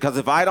have to, because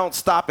if I don't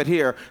stop it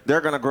here,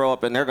 they're going to grow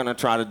up and they're going to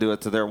try to do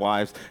it to their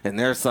wives, and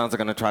their sons are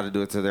going to try to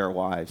do it to their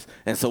wives.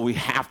 And so we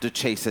have to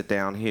chase it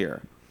down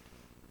here.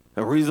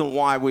 The reason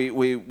why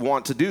we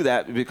want to do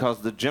that is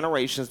because the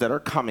generations that are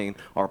coming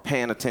are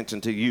paying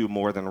attention to you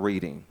more than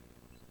reading.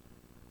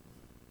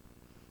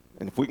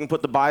 And if we can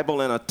put the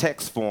Bible in a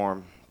text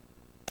form,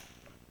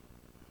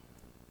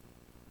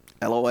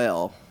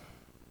 LOL,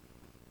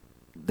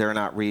 they're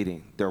not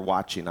reading, they're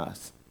watching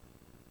us.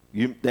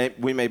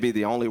 We may be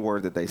the only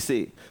word that they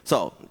see.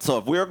 So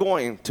if we're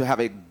going to have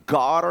a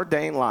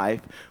God-ordained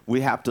life, we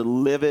have to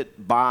live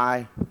it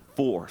by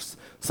force.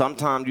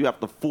 Sometimes you have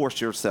to force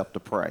yourself to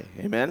pray.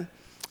 Amen?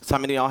 So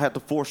how many of y'all had to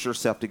force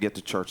yourself to get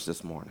to church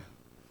this morning?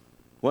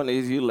 Wasn't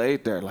easy. You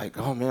laid there like,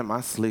 oh, man,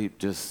 my sleep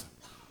this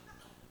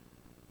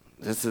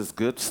is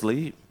good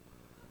sleep.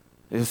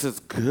 This is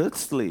good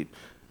sleep.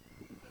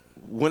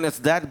 When it's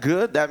that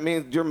good, that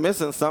means you're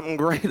missing something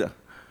greater.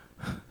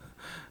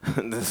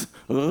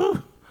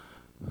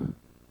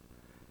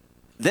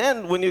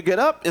 Then when you get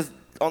up,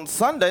 on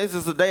Sundays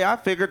is the day I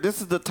figured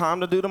this is the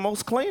time to do the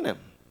most cleaning.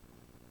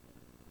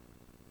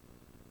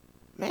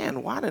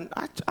 Man, why didn't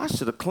I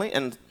should have cleaned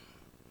and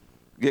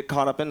get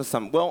caught up into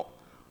something. Well,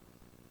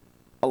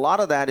 a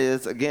lot of that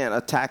is, again,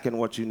 attacking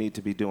what you need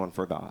to be doing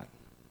for God.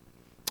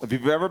 If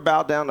you've ever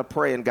bowed down to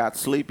pray and got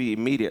sleepy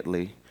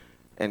immediately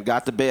and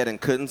got to bed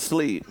and couldn't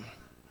sleep,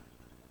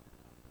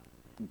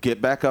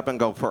 get back up and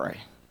go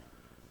pray.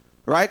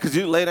 Right? Because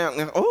you lay down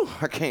and, oh,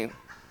 I can't.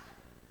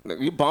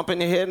 You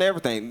bumping your head and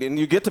everything. And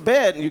you get to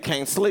bed and you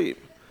can't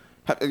sleep.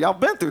 Y'all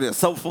been through this.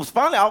 So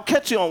finally, I'll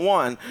catch you on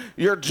one.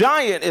 Your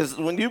giant is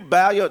when you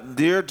bow your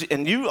dear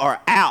and you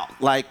are out.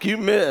 Like you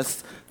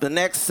miss the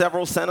next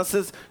several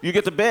sentences. You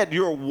get to bed,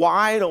 you're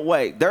wide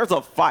awake. There's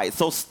a fight.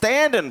 So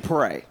stand and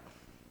pray.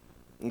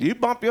 You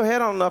bump your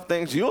head on enough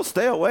things, you'll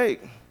stay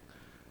awake.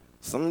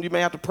 Some of you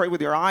may have to pray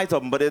with your eyes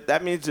open, but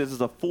that means it's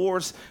a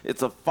force.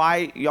 It's a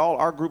fight. Y'all,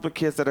 our group of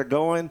kids that are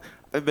going,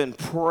 I've been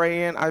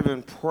praying.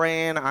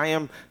 I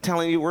am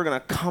telling you, we're going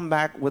to come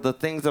back with the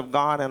things of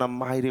God in a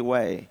mighty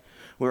way.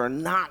 We're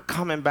not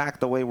coming back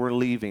the way we're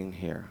leaving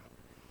here.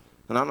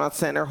 And I'm not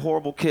saying they're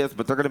horrible kids,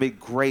 but they're going to be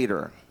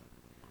greater.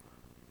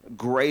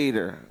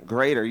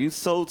 Greater. You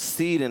sowed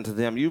seed into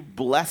them. You've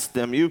blessed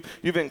them. You've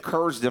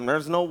encouraged them.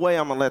 There's no way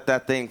I'm going to let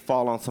that thing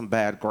fall on some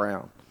bad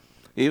ground.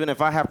 Even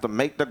if I have to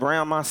make the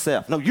ground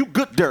myself. No, you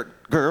good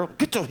dirt, girl.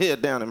 Get your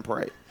head down and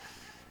pray.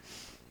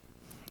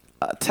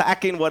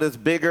 Attacking what is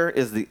bigger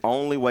is the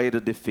only way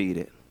to defeat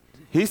it.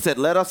 He said,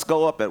 let us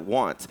go up at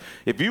once.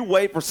 If you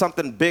wait for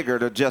something bigger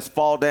to just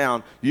fall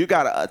down, you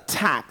got to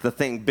attack the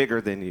thing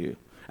bigger than you.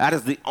 That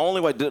is the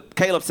only way.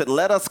 Caleb said,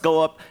 let us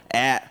go up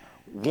at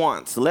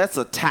once. Let's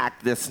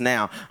attack this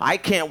now. I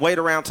can't wait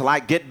around till I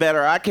get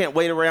better. I can't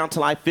wait around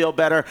till I feel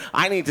better.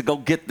 I need to go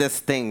get this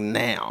thing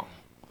now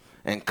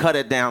and cut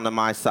it down to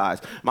my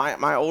size.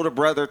 My older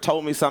brother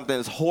told me something,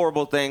 this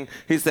horrible thing.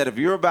 He said, if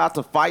you're about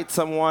to fight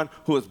someone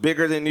who is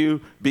bigger than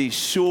you, be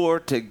sure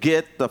to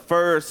get the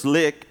first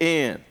lick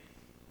in.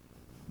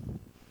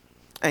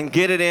 And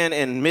get it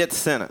in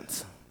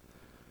mid-sentence.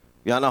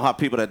 Y'all know how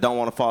people that don't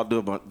want to want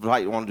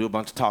to do a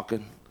bunch of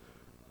talking?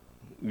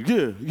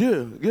 Yeah.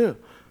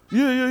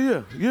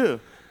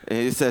 And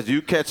he says,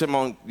 you catch him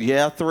on,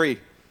 3.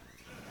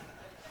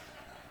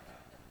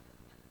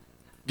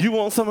 You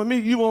want some of me?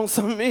 You want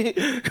some of me?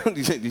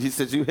 He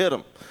says, you hit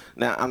him.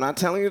 Now, I'm not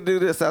telling you to do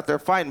this out there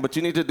fighting, but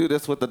you need to do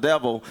this with the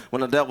devil when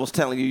the devil's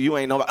telling you, you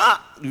ain't nobody.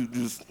 You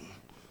just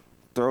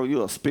throw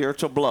you a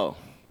spiritual blow.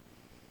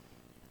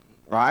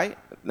 Right?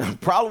 The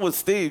problem with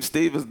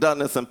Steve has done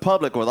this in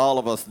public with all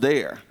of us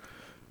there.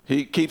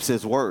 He keeps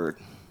his word.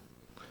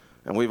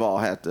 And we've all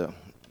had to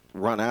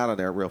run out of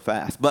there real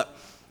fast. But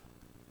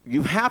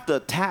you have to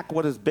attack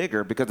what is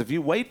bigger, because if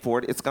you wait for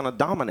it, it's going to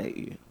dominate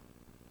you.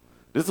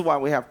 This is why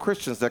we have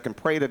Christians that can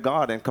pray to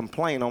God and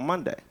complain on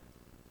Monday.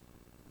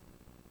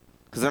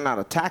 Because they're not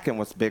attacking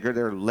what's bigger,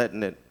 they're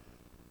letting it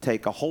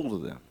take a hold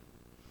of them.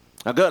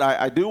 Now good,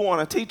 I do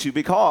want to teach you,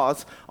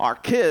 because our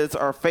kids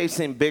are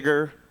facing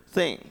bigger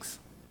things.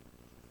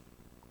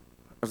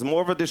 There's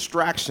more of a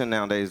distraction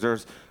nowadays.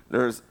 There's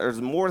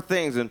more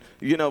things, and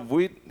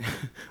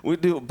we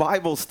do a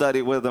Bible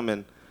study with them,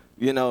 and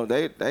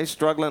they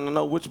struggling to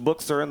know which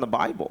books are in the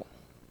Bible.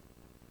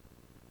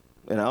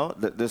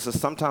 This is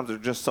sometimes they're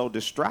just so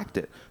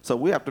distracted. So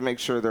we have to make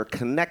sure they're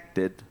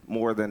connected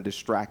more than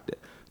distracted.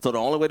 So the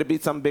only way to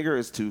beat something bigger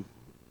is to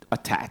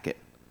attack it.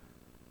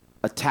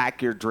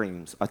 Attack your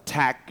dreams.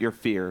 Attack your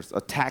fears.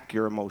 Attack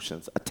your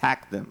emotions.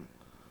 Attack them,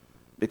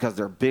 because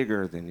they're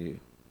bigger than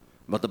you.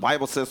 But the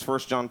Bible says, 1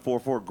 John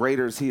 4:4,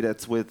 greater is he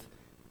that's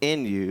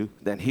within you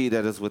than he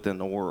that is within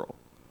the world.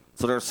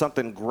 So there's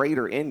something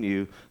greater in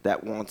you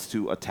that wants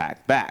to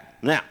attack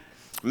back. Now,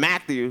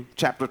 Matthew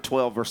chapter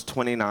 12, verse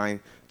 29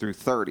 through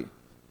 30. It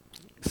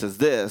says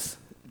this,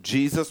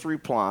 Jesus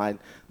replied,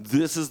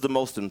 this is the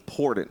most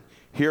important.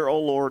 Hear,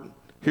 O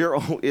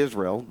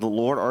Israel, the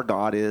Lord our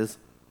God is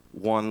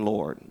one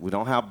Lord. We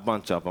don't have a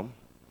bunch of them.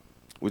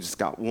 We just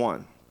got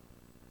one.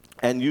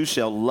 And you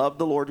shall love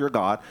the Lord your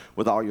God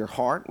with all your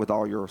heart, with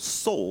all your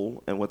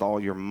soul, and with all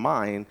your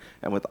mind,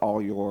 and with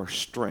all your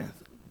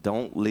strength.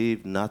 Don't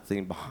leave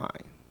nothing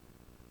behind.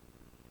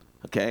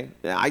 Okay?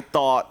 I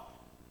thought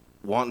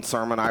one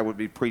sermon I would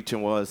be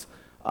preaching was,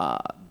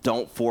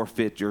 don't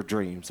forfeit your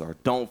dreams, or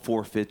don't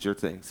forfeit your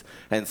things.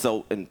 And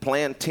so in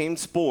playing team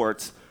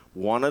sports,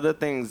 one of the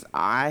things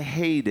I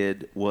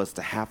hated was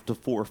to have to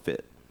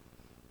forfeit.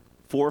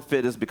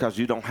 Forfeit is because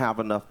you don't have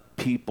enough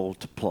people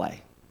to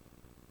play.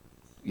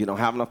 You don't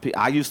have enough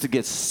people. I used to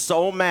get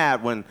so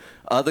mad when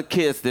other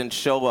kids didn't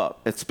show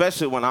up,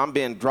 especially when I'm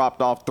being dropped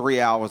off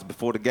 3 hours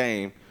before the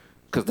game,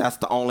 because that's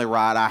the only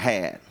ride I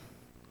had.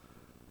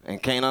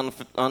 And can't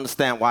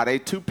understand why they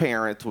two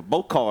parents with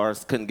both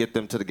cars couldn't get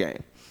them to the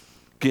game.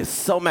 Get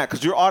so mad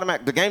because you're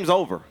automatic. The game's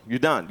over. You're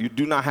done. You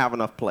do not have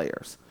enough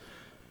players.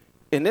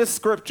 In this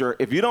scripture,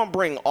 if you don't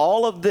bring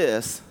all of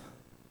this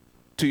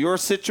to your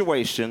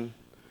situation,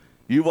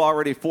 you've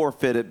already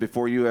forfeited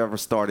before you ever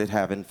started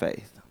having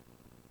faith.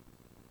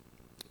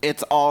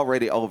 It's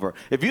already over.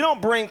 If you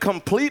don't bring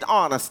complete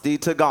honesty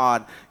to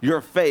God, your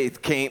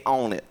faith can't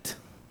own it.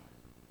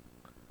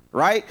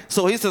 Right?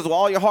 So he says, with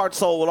all your heart,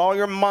 soul, with all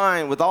your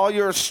mind, with all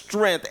your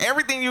strength,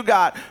 everything you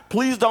got,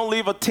 please don't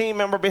leave a team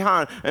member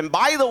behind. And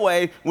by the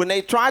way, when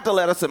they tried to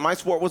let us, and my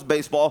sport was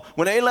baseball,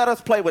 when they let us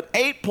play with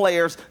 8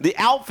 players, the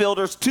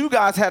outfielders, 2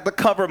 guys had to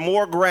cover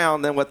more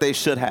ground than what they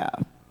should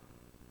have.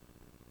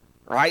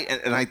 Right?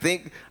 And I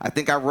think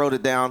I wrote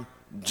it down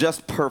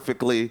just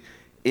perfectly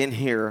in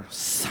here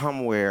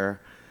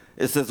somewhere.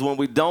 It says, when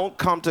we don't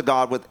come to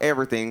God with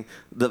everything,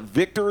 the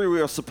victory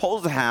we are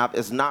supposed to have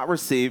is not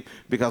received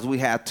because we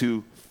had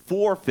to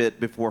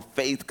forfeit before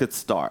faith could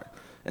start.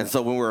 And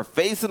so when we're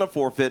facing a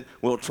forfeit,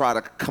 we'll try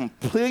to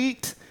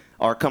compete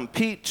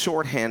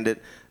shorthanded.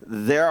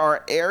 There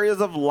are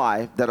areas of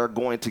life that are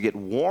going to get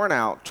worn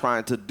out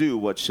trying to do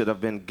what should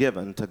have been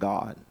given to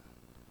God.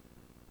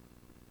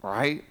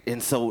 Right?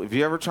 And so if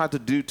you ever tried to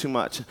do too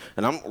much,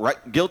 and I'm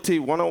guilty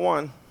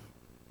 101,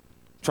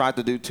 tried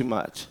to do too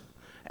much.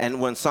 And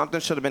when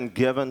something should have been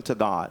given to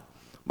God,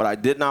 but I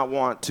did not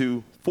want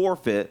to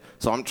forfeit,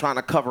 so I'm trying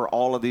to cover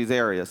all of these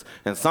areas.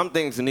 And some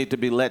things need to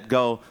be let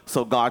go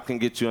so God can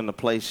get you in the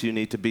place you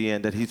need to be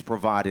in, that he's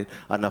provided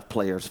enough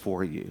players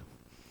for you.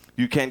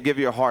 You can't give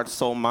your heart,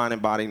 soul, mind,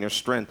 and body and your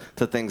strength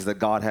to things that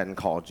God hadn't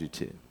called you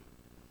to.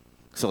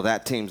 So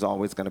that team's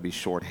always going to be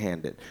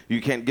shorthanded.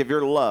 You can't give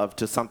your love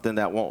to something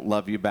that won't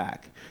love you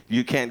back.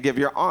 You can't give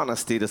your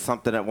honesty to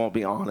something that won't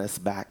be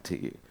honest back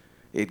to you.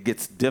 It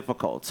gets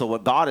difficult. So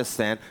what God is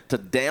saying, to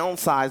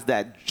downsize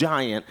that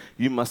giant,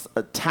 you must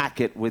attack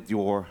it with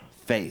your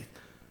faith.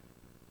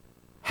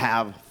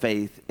 Have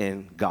faith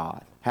in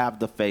God. Have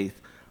the faith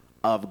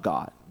of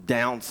God.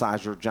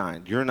 Downsize your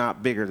giant. You're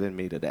not bigger than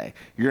me today.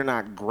 You're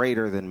not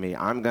greater than me.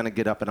 I'm going to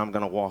get up and I'm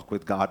going to walk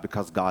with God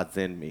because God's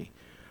in me.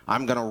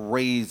 I'm going to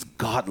raise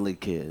godly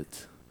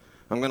kids.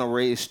 I'm going to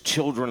raise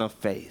children of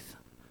faith.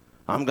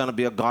 I'm going to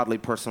be a godly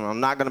person. I'm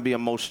not going to be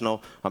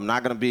emotional. I'm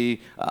not going to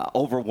be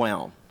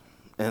overwhelmed.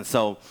 And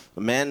so,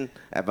 men,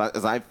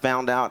 as I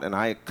found out and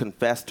I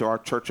confessed to our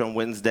church on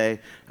Wednesday,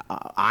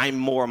 I'm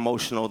more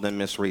emotional than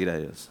Miss Rita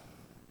is.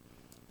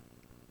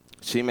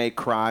 She may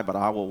cry, but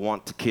I will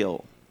want to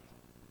kill.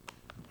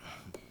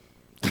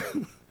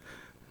 You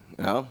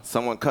know,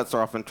 someone cuts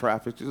her off in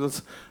traffic. She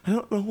says, I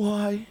don't know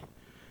why.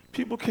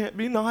 People can't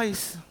be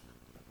nice.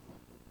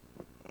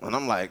 And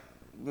I'm like,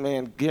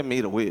 man, give me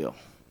the wheel.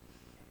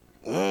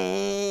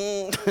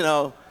 You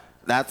know.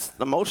 That's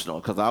emotional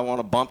because I want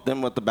to bump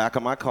them with the back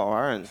of my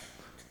car and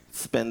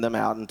spin them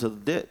out into the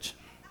ditch.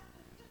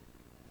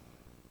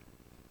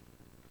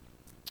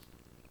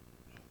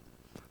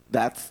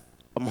 That's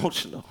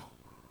emotional,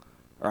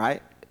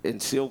 right?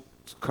 And she'll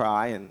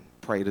cry and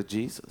pray to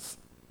Jesus.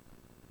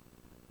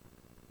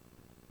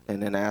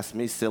 And then ask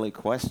me silly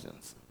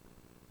questions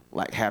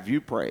like, have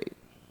you prayed?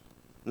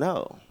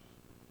 No.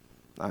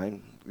 I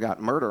got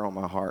murder on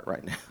my heart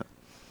right now.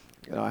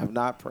 You know, I have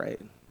not prayed.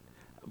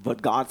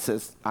 But God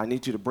says, I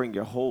need you to bring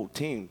your whole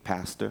team,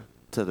 Pastor,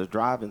 to the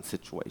driving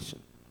situation.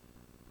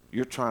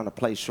 You're trying to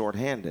play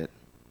shorthanded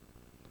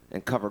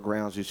and cover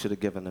grounds you should have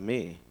given to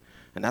me.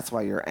 And that's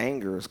why your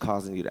anger is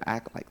causing you to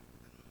act like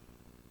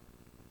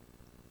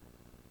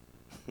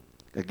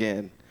that.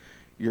 Again,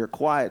 your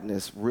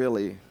quietness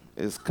really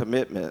is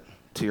commitment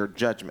to your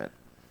judgment.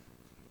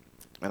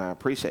 And I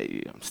appreciate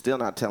you. I'm still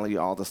not telling you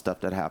all the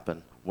stuff that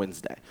happened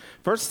Wednesday.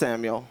 1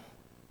 Samuel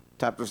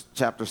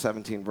chapter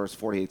 17, verse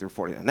 48 through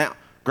 49. Now,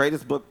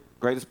 greatest book,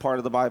 greatest part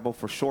of the Bible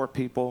for short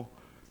people.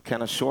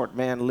 Can a short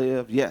man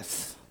live?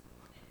 Yes.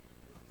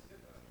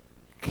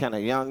 Can a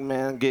young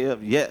man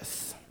give?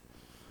 Yes.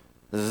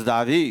 This is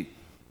David.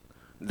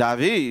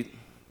 David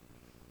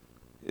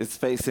is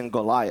facing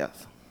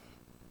Goliath.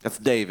 That's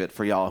David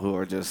for y'all who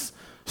are just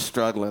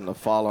struggling to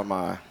follow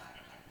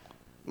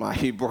my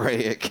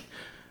Hebraic.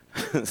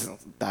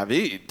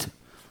 David.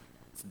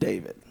 It's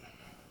David.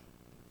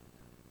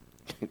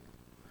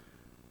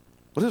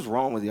 What is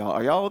wrong with y'all?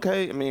 Are y'all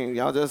okay? I mean,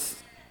 y'all just,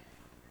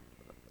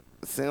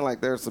 seems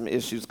like there's some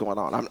issues going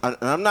on.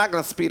 I'm not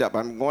going to speed up.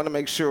 I'm going to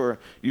make sure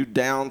you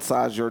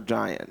downsize your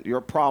giant.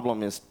 Your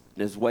problem is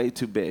way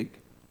too big,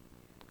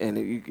 and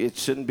it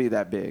shouldn't be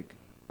that big,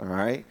 all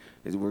right?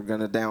 We're going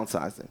to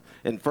downsize it.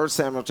 In 1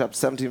 Samuel chapter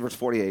 17, verse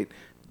 48,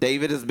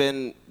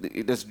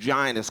 this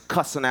giant is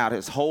cussing out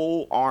his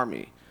whole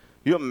army.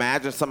 You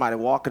imagine somebody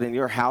walking in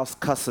your house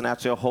cussing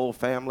out your whole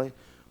family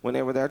when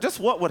they were there? Just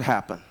what would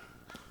happen?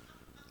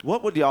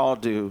 What would y'all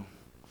do,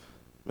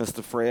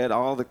 Mr. Fred?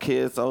 All the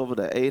kids, over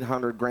the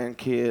 800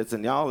 grandkids,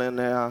 and y'all in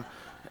there,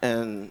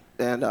 and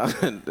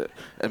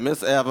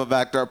Miss Eva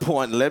back there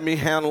pointing, let me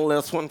handle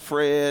this one,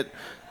 Fred.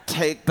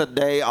 Take the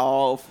day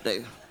off.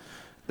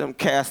 Them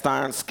cast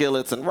iron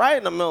skillets, and right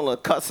in the middle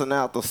of cussing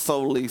out the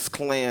Solis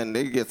clan,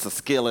 he gets a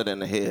skillet in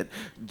the head.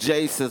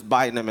 Jace is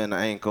biting him in the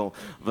ankle.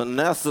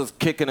 Vanessa's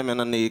kicking him in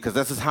the knee because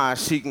this is how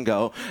she can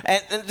go.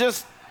 And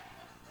just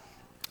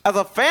as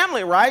a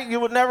family, right, you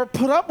would never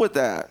put up with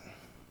that,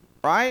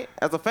 right?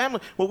 As a family,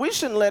 well, we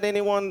shouldn't let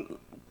anyone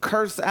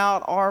curse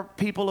out our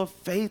people of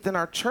faith in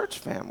our church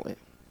family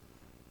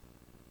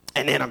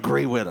and then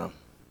agree with them.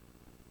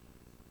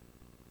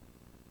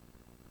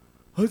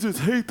 I just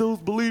hate those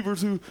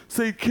believers who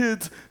say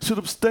kids should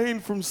abstain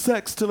from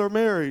sex till they're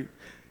married.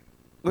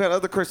 We got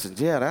other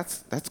Christians. Yeah,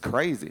 that's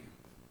crazy.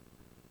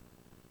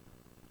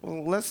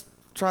 Well, let's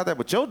try that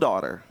with your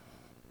daughter.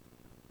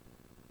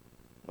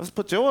 Let's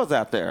put yours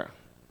out there.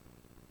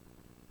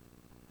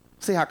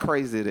 See how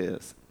crazy it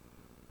is.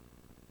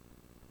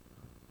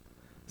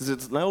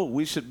 No,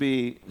 we should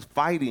be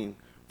fighting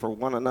for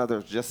one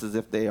another just as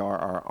if they are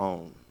our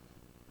own.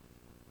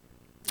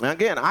 And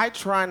again, I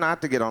try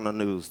not to get on the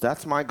news.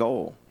 That's my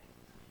goal.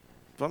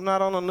 If I'm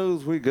not on the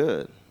news, we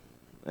good.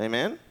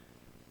 Amen?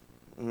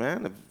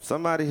 Man, if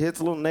somebody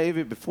hits a little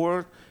Navy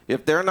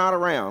if they're not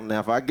around, now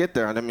if I get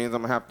there, that means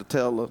I'm going to have to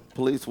tell the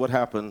police what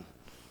happened.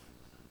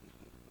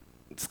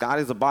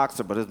 Scotty's a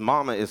boxer, but his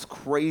mama is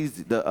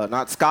crazy.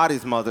 Not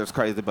Scotty's mother is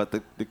crazy, but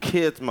the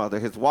kid's mother,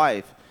 his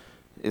wife,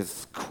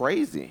 is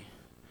crazy.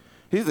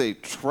 He's a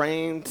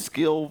trained,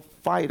 skilled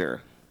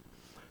fighter.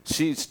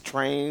 She's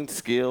trained,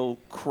 skilled,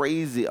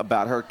 crazy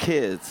about her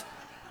kids,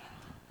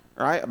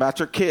 right? About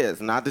your kids.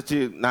 Not that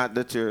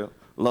you're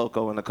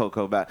loco in the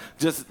cocoa bag.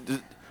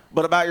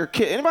 But about your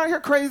kid. Anybody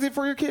here crazy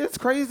for your kids?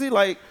 Crazy?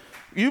 Like,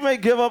 you may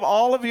give up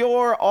all of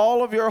your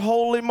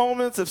holy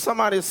moments if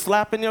somebody is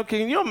slapping your kid.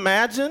 Can you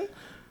imagine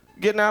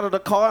getting out of the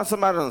car and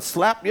somebody done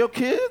slap your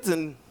kids?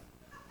 And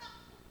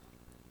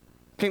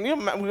can you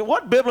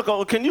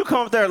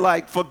come up there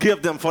like,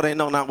 forgive them for they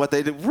know not what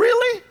they do?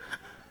 Really?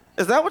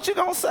 Is that what you're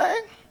going to say?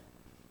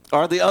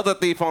 Or the other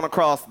thief on the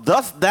cross,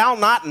 dost thou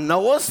not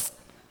knowest?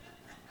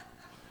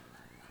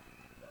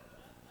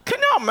 Can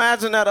you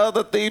imagine that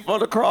other thief on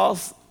the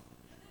cross?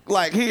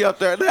 Like he up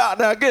there.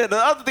 Now again, the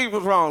other thief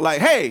was wrong.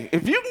 Like, hey,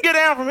 if you can get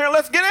down from here,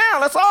 let's get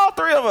down. Let's all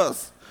three of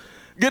us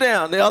get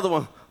down. The other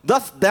one,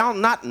 dost thou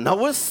not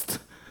knowest?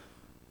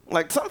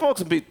 Like, some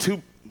folks can be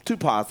too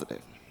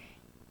positive.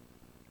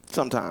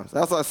 Sometimes.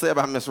 That's what I say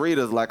about Miss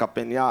Rita's like a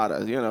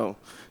piñata. You know,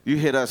 you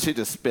hit her, she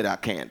just spit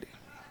out candy.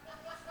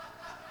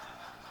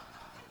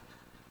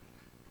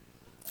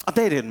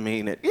 They didn't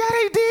mean it. Yeah,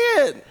 they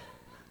did.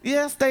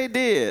 Yes, they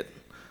did.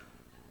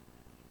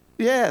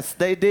 Yes,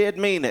 they did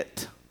mean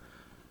it.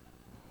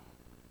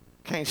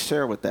 Can't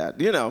share with that,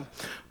 you know.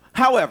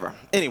 However,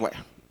 anyway,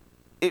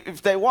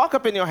 if they walk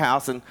up in your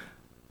house and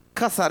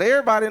cuss out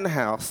everybody in the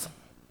house,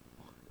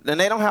 then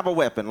they don't have a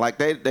weapon. Like,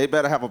 they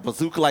better have a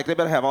bazooka. Like, they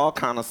better have all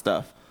kind of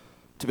stuff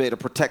to be able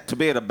to protect, to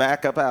be able to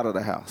back up out of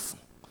the house.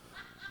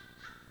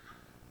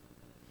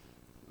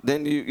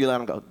 Then you let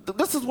them go.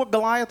 This is what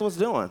Goliath was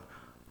doing.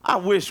 I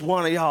wish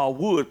one of y'all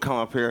would come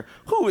up here.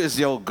 Who is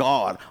your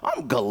God?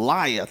 I'm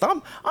Goliath.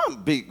 I'm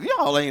big.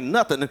 Y'all ain't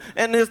nothing.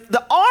 And it's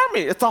the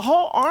army. It's a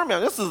whole army.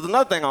 This is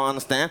another thing I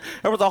understand.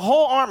 There was a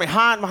whole army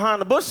hiding behind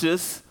the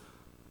bushes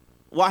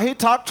while he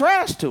talked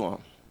trash to them.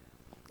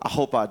 I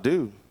hope I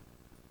do.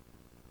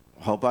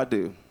 I hope I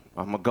do.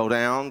 I'm going to go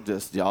down.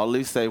 Just y'all at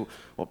least say,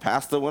 well,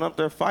 Pastor went up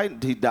there fighting.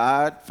 He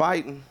died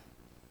fighting.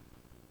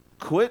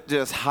 Quit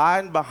just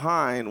hiding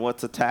behind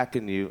what's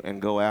attacking you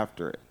and go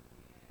after it.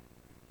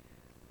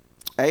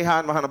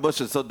 Hiding behind the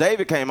bushes. So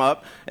David came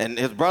up, and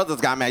his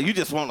brothers got mad. You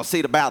just want to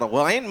see the battle.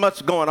 Well, ain't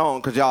much going on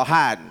because y'all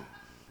hiding.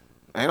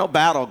 Ain't no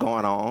battle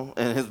going on.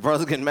 And his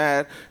brothers getting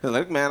mad. He's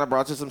like, man, I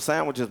brought you some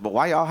sandwiches, but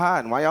why y'all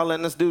hiding? Why y'all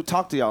letting this dude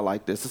talk to y'all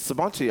like this? It's a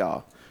bunch of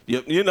y'all.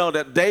 You know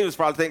that David's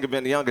probably thinking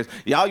being the youngest.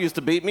 Y'all used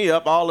to beat me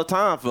up all the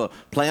time for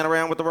playing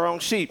around with the wrong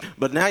sheep.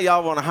 But now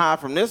y'all want to hide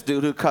from this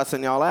dude who's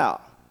cussing y'all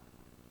out.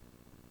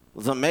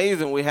 It's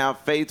amazing we have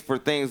faith for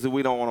things that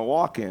we don't want to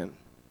walk in.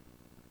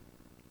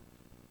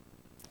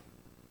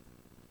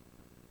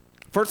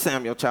 1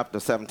 Samuel chapter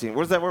 17.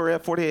 Where's that where we're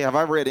at? 48? Have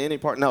I read any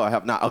part? No, I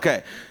have not.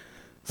 Okay.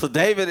 So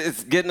David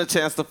is getting a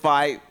chance to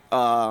fight.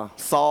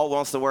 Saul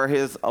wants to wear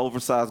his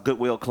oversized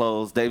Goodwill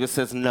clothes. David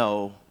says,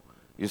 no,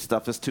 your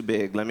stuff is too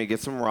big. Let me get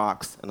some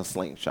rocks and a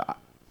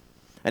slingshot.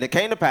 And it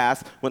came to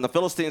pass when the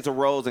Philistines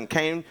arose and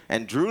came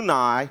and drew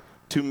nigh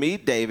to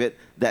meet David,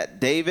 that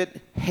David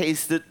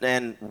hasted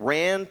and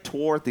ran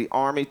toward the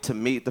army to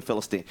meet the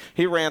Philistine.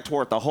 He ran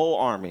toward the whole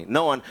army,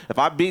 knowing if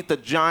I beat the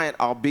giant,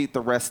 I'll beat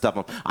the rest of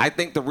them. I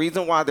think the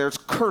reason why there's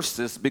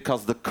curses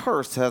because the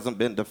curse hasn't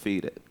been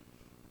defeated.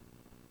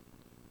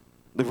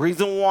 The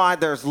reason why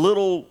there's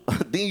little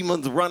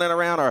demons running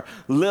around or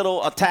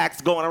little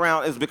attacks going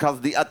around is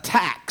because the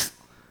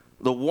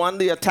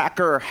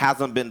attacker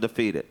hasn't been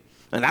defeated.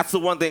 And that's the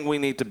one thing we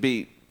need to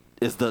beat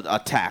is the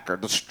attacker.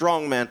 The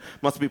strong man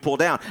must be pulled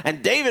down.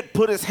 And David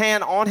put his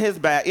hand on his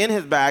bag, in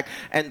his bag,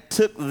 and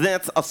took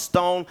thence a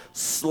stone,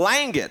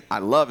 slang it. I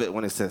love it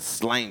when it says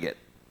slang it.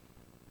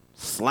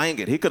 Slang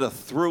it. He could have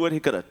threw it, he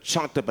could have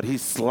chunked it, but he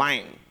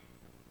slang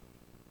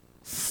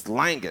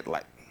it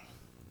like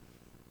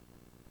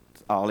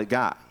all he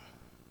got.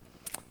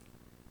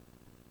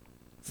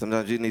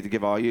 Sometimes you need to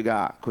give all you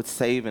got. Quit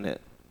saving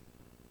it.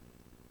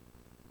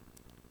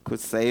 Quit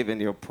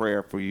saving your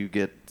prayer for you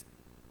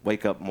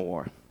wake up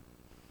more.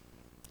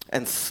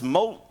 And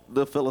smote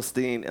the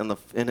Philistine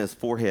in his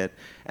forehead,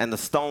 and the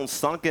stone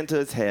sunk into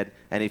his head,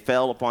 and he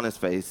fell upon his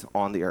face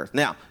on the earth.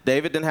 Now,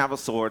 David didn't have a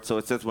sword, so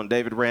it says when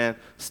David ran,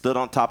 stood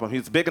on top of him, he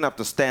was big enough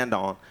to stand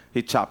on,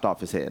 he chopped off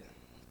his head.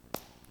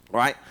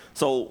 Right?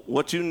 So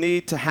what you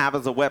need to have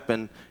as a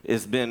weapon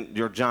is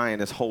your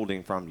giant is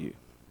holding from you.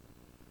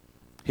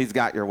 He's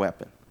got your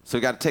weapon. So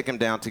you got to take him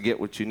down to get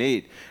what you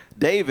need.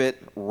 David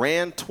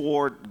ran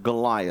toward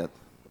Goliath,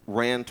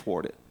 ran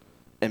toward it,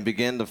 and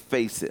began to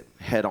face it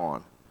head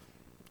on.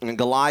 And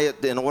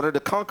Goliath, in order to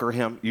conquer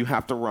him, you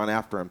have to run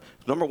after him.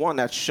 Number one,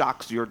 that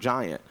shocks your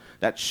giant.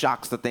 That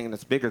shocks the thing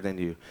that's bigger than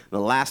you. The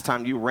last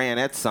time you ran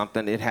at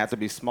something, it had to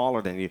be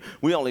smaller than you.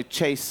 We only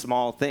chase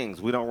small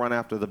things. We don't run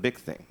after the big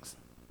things.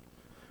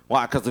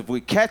 Why? Because if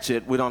we catch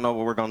it, we don't know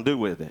what we're going to do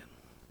with it.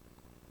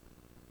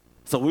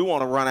 So we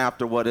want to run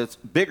after what is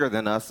bigger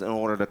than us in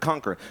order to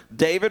conquer.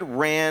 David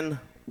ran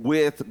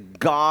with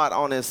God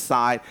on his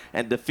side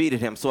and defeated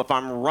him. So if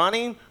I'm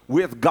running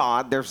with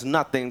God, there's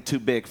nothing too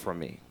big for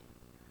me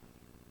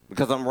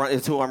because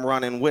it's who I'm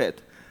running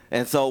with.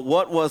 And so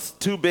what was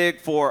too big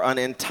for an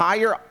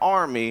entire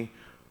army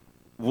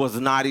was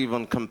not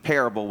even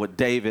comparable with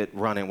David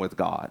running with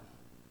God.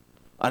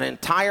 An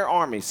entire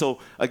army. So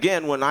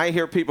again, when I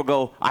hear people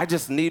go, I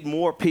just need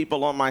more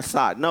people on my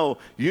side. No,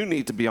 you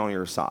need to be on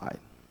your side.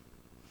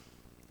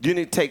 You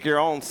need to take your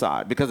own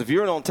side. Because if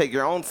you don't take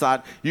your own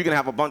side, you can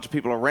have a bunch of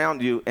people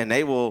around you and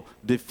they will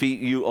defeat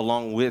you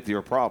along with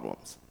your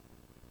problems.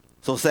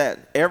 So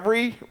said,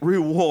 every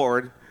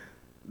reward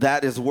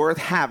that is worth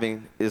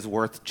having is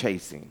worth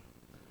chasing.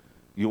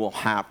 You will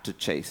have to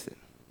chase it.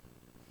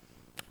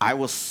 I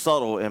was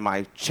subtle in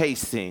my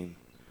chasing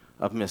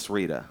of Miss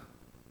Rita.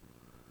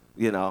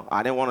 You know,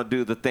 I didn't want to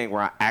do the thing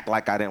where I act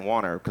like I didn't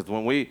want her. Because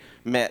when we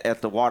met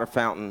at the water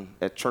fountain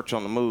at Church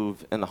on the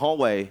Move in the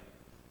hallway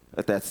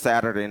at that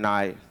Saturday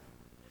night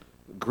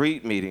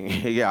greet meeting,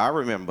 yeah, I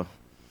remember.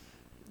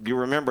 You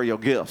remember your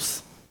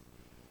gifts,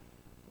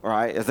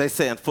 right? As they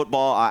say in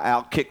football, I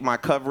outkick my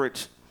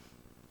coverage.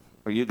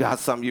 Or you got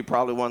something you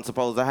probably wasn't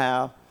supposed to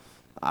have.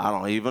 I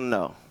don't even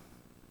know.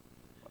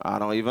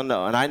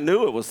 And I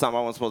knew it was something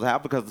I wasn't supposed to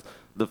have because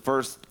the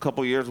first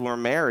couple years we were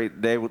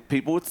married,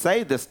 people would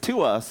say this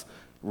to us.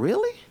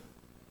 Really?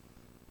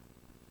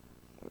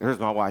 Here's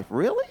my wife.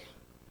 Really?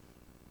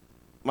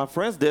 My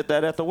friends did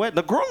that at the wedding.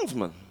 The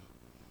groomsmen.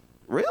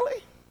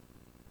 Really?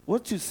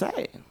 What'd you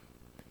say?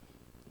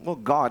 Well,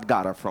 God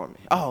got her from me.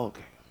 Oh,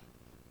 okay.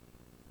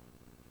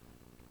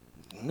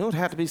 I knew it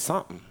had to be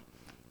something.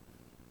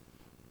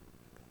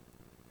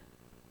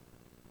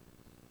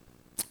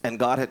 And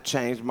God had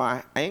changed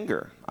my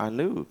anger. I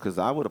knew, because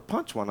I would have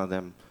punched one of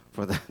them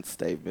for that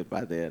statement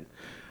by then.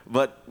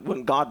 But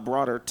when God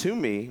brought her to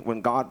me,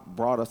 when God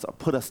brought us or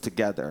put us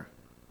together,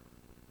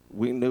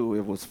 we knew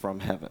it was from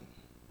heaven.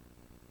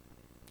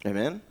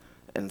 Amen?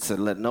 And said,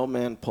 let no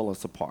man pull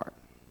us apart.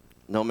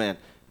 No man.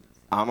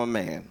 I'm a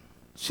man.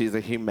 She's a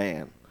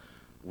human.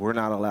 We're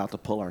not allowed to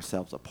pull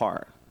ourselves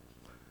apart.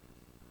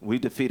 We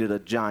defeated a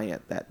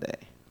giant that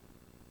day.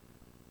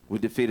 We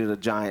defeated a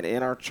giant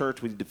in our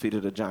church. We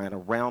defeated a giant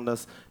around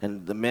us.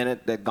 And the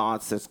minute that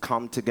God says,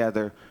 come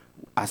together,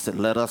 I said,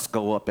 let us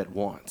go up at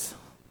once.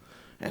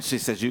 And she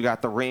says, you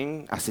got the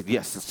ring? I said,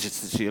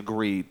 yes. She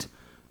agreed.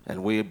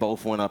 And we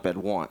both went up at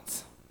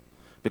once.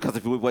 Because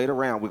if we wait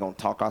around, we're going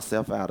to talk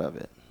ourselves out of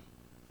it.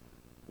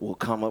 We'll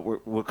come,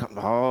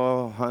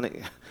 oh,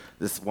 honey,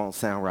 this won't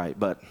sound right,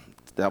 but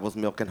that was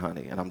milk and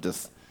honey. And I'm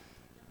just...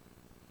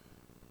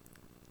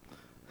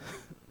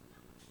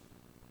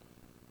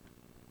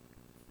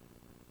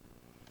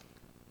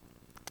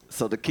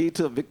 So the key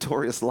to a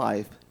victorious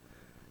life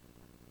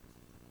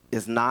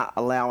is not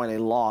allowing a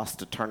loss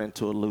to turn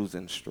into a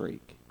losing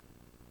streak.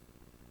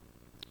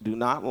 Do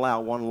not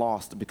allow one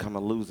loss to become a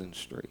losing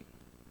streak.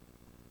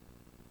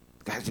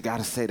 Guys, you got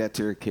to say that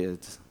to your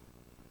kids.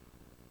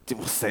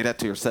 Say that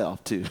to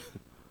yourself, too.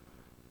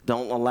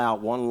 Don't allow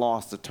one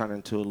loss to turn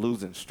into a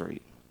losing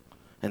streak.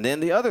 And then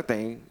the other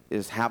thing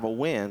is have a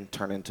win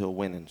turn into a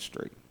winning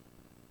streak.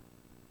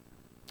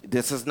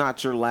 This is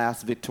not your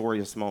last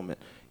victorious moment.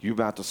 You're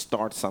about to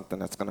start something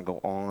that's going to go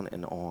on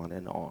and on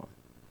and on.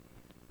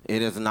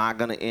 It is not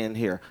going to end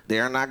here.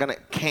 They're not going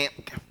to,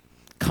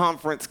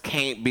 conference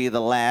can't be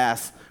the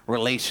last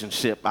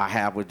relationship I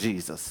have with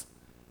Jesus.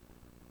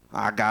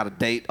 I got a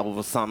date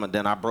over summer,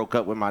 then I broke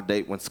up with my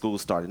date when school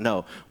started.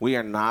 No, we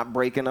are not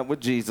breaking up with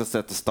Jesus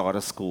at the start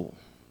of school.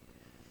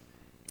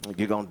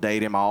 You're going to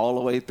date him all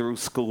the way through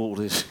school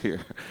this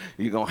year.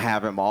 You're going to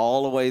have him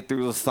all the way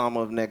through the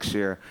summer of next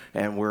year,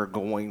 and we're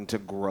going to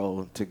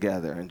grow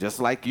together. And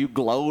just like you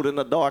glowed in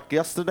the dark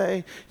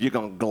yesterday, you're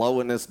going to glow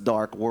in this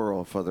dark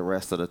world for the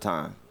rest of the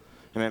time.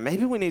 I mean,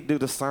 maybe we need to do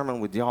the sermon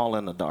with y'all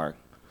in the dark,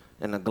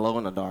 in the glow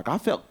in the dark. I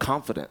felt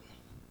confident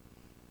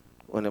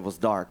when it was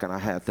dark and I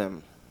had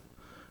them,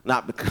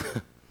 not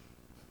because,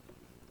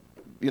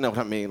 you know what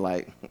I mean?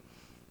 Like,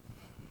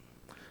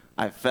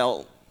 I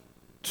felt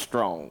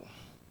strong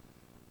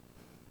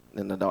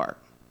in the dark.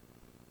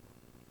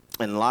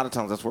 And a lot of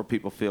times that's where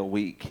people feel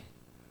weak,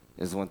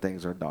 is when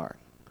things are dark.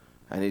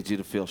 I need you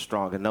to feel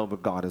strong and know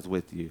that God is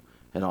with you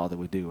in all that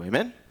we do.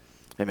 Amen?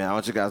 Amen. I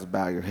want you guys to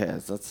bow your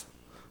heads.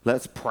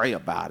 Let's pray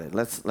about it.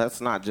 Let's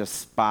not just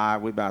spy.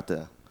 We're about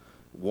to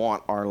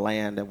want our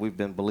land that we've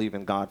been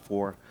believing God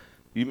for.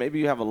 Maybe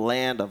you have a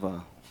land of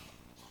a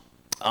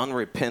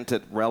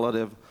unrepentant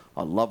relative,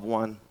 a loved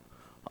one,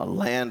 a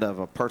land of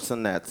a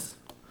person that's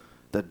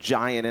the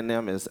giant in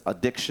them is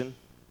addiction.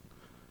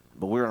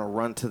 But we're going to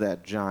run to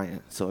that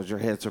giant. So as your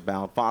heads are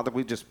bowed, Father,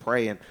 we just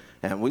pray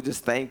and we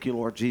just thank you,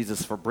 Lord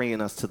Jesus, for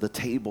bringing us to the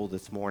table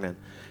this morning.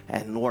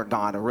 And Lord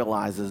God, I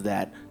realizes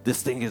that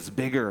this thing is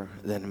bigger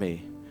than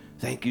me.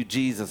 Thank you,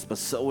 Jesus, but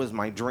so is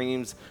my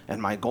dreams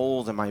and my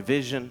goals and my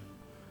vision.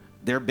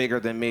 They're bigger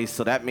than me,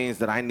 so that means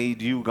that I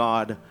need you,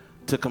 God,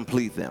 to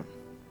complete them.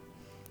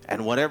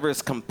 And whatever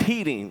is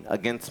competing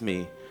against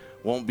me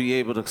won't be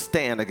able to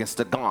stand against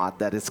the God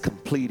that is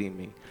completing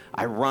me.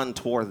 I run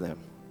toward them.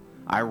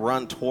 I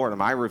run toward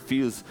them. I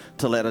refuse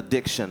to let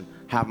addiction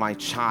have my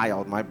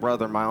child, my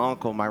brother, my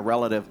uncle, my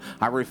relative.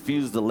 I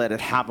refuse to let it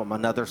have them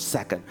another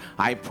second.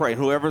 I pray,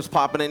 whoever's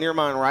popping in your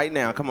mind right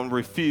now, come on,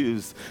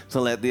 refuse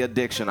to let the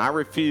addiction. I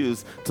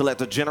refuse to let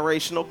the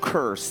generational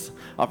curse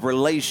of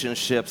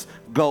relationships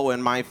go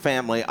in my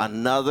family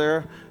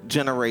another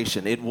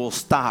generation. It will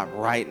stop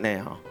right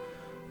now.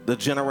 The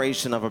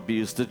generation of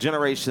abuse, the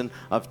generation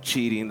of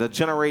cheating, the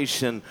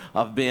generation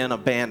of being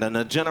abandoned,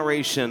 the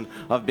generation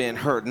of being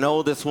hurt.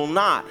 No, this will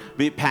not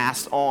be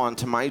passed on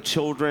to my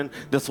children.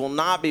 This will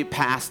not be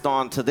passed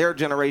on to their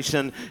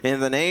generation. In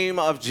the name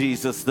of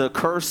Jesus, the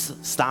curse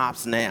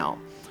stops now.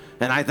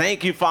 And I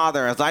thank you,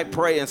 Father, as I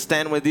pray and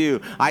stand with you,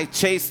 I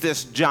chase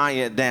this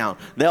giant down.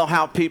 They'll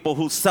have people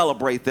who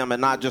celebrate them and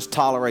not just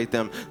tolerate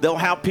them. They'll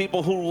have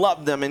people who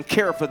love them and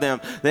care for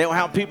them. They'll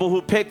have people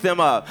who pick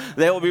them up.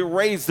 They will be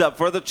raised up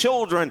for the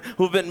children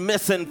who've been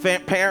missing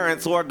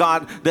parents, Lord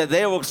God, that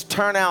they will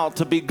turn out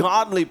to be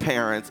godly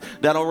parents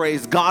that'll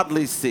raise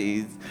godly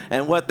seeds.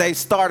 And what they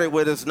started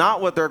with is not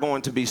what they're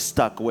going to be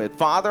stuck with.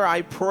 Father,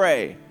 I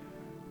pray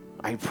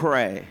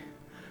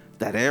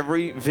that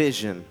every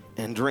vision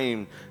and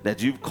dream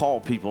that you've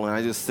called people, and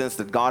I just sense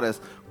that God has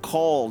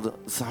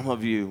called some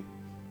of you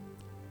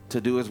to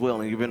do his will,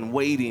 and you've been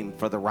waiting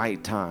for the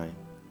right time.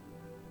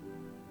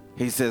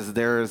 He says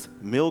there's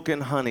milk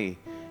and honey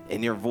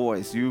in your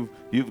voice.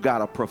 You've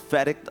got a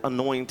prophetic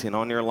anointing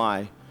on your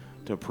life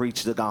to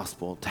preach the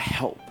gospel, to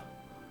help,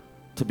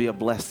 to be a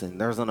blessing.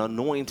 There's an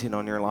anointing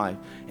on your life,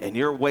 and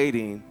you're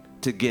waiting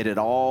to get it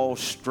all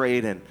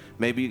straight. And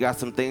maybe you got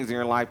some things in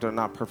your life that are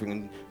not perfect.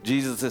 And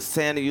Jesus is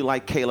saying to you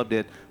like Caleb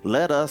did,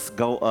 let us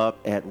go up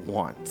at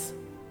once.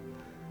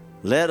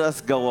 Let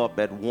us go up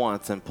at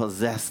once and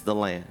possess the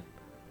land.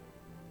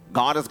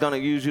 God is going to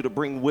use you to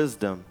bring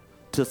wisdom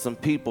to some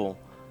people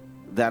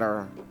that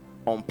are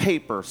on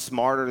paper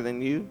smarter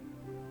than you,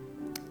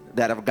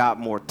 that have got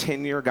more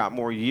tenure, got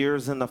more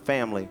years in the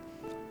family.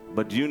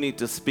 But you need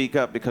to speak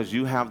up because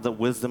you have the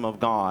wisdom of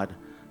God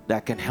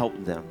that can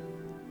help them.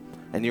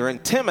 And you're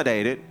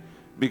intimidated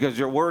because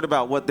you're worried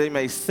about what they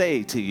may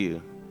say to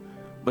you.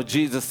 But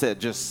Jesus said,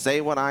 just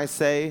say what I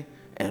say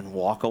and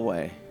walk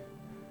away.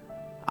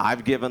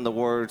 I've given the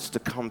words to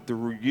come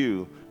through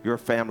you. Your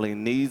family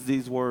needs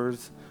these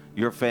words.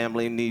 Your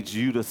family needs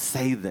you to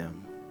say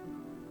them.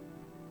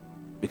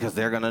 Because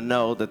they're going to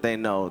know that they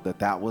know that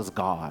that was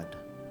God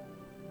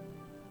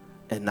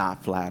and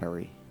not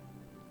flattery.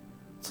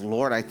 So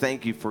Lord, I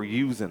thank you for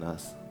using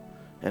us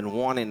and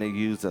wanting to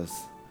use us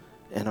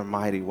in a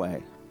mighty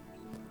way.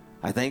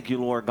 I thank you,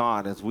 Lord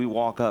God, as we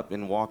walk up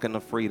and walk in the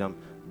freedom,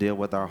 deal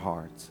with our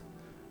hearts.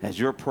 As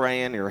you're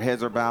praying, your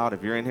heads are bowed.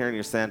 If you're in here and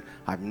you're saying,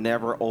 I've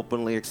never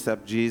openly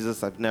accepted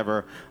Jesus. I've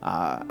never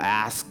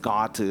asked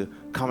God to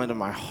come into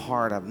my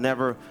heart. I've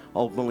never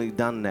openly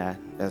done that.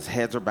 As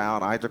heads are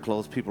bowed, eyes are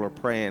closed, people are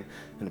praying.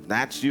 And if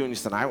that's you and you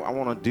said, I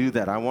want to do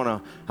that. I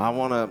want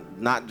to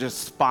not just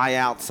spy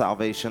out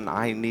salvation.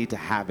 I need to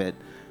have it.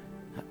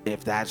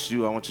 If that's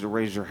you, I want you to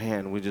raise your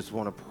hand. We just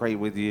want to pray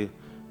with you.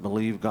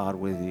 Believe God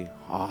with you.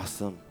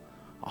 Awesome,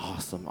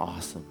 awesome,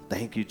 awesome.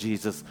 Thank you,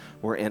 Jesus.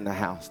 We're in the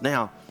house.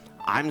 Now,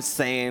 I'm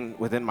saying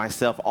within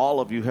myself, all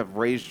of you have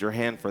raised your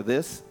hand for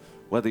this,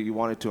 whether you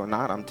wanted to or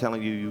not. I'm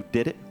telling you, you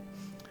did it.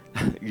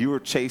 You were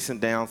chasing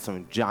down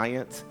some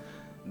giants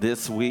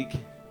this week.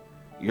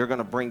 You're going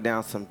to bring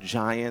down some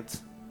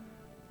giants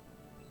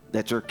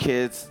that your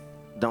kids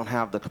don't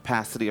have the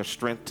capacity or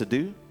strength to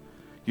do.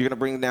 You're going to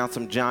bring down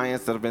some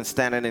giants that have been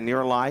standing in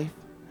your life,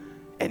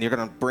 and you're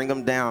going to bring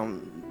them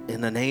down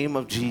in the name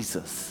of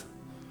Jesus.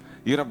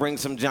 You're going to bring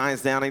some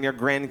giants down in your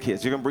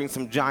grandkids. You're going to bring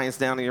some giants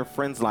down in your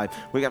friends' life.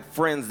 We got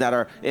friends that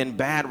are in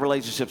bad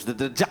relationships.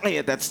 The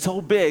giant that's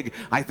so big,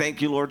 I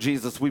thank you, Lord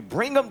Jesus. We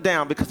bring them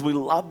down because we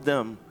love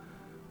them.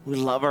 We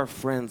love our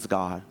friends,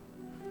 God.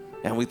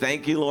 And we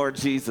thank you, Lord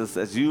Jesus,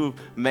 as you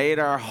made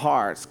our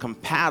hearts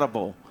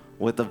compatible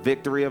with the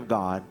victory of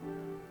God.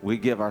 We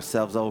give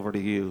ourselves over to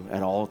you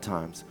at all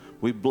times.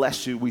 We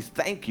bless you. We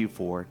thank you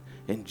for it.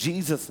 In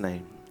Jesus'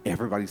 name,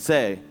 everybody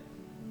say,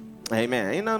 amen. Ain't nothing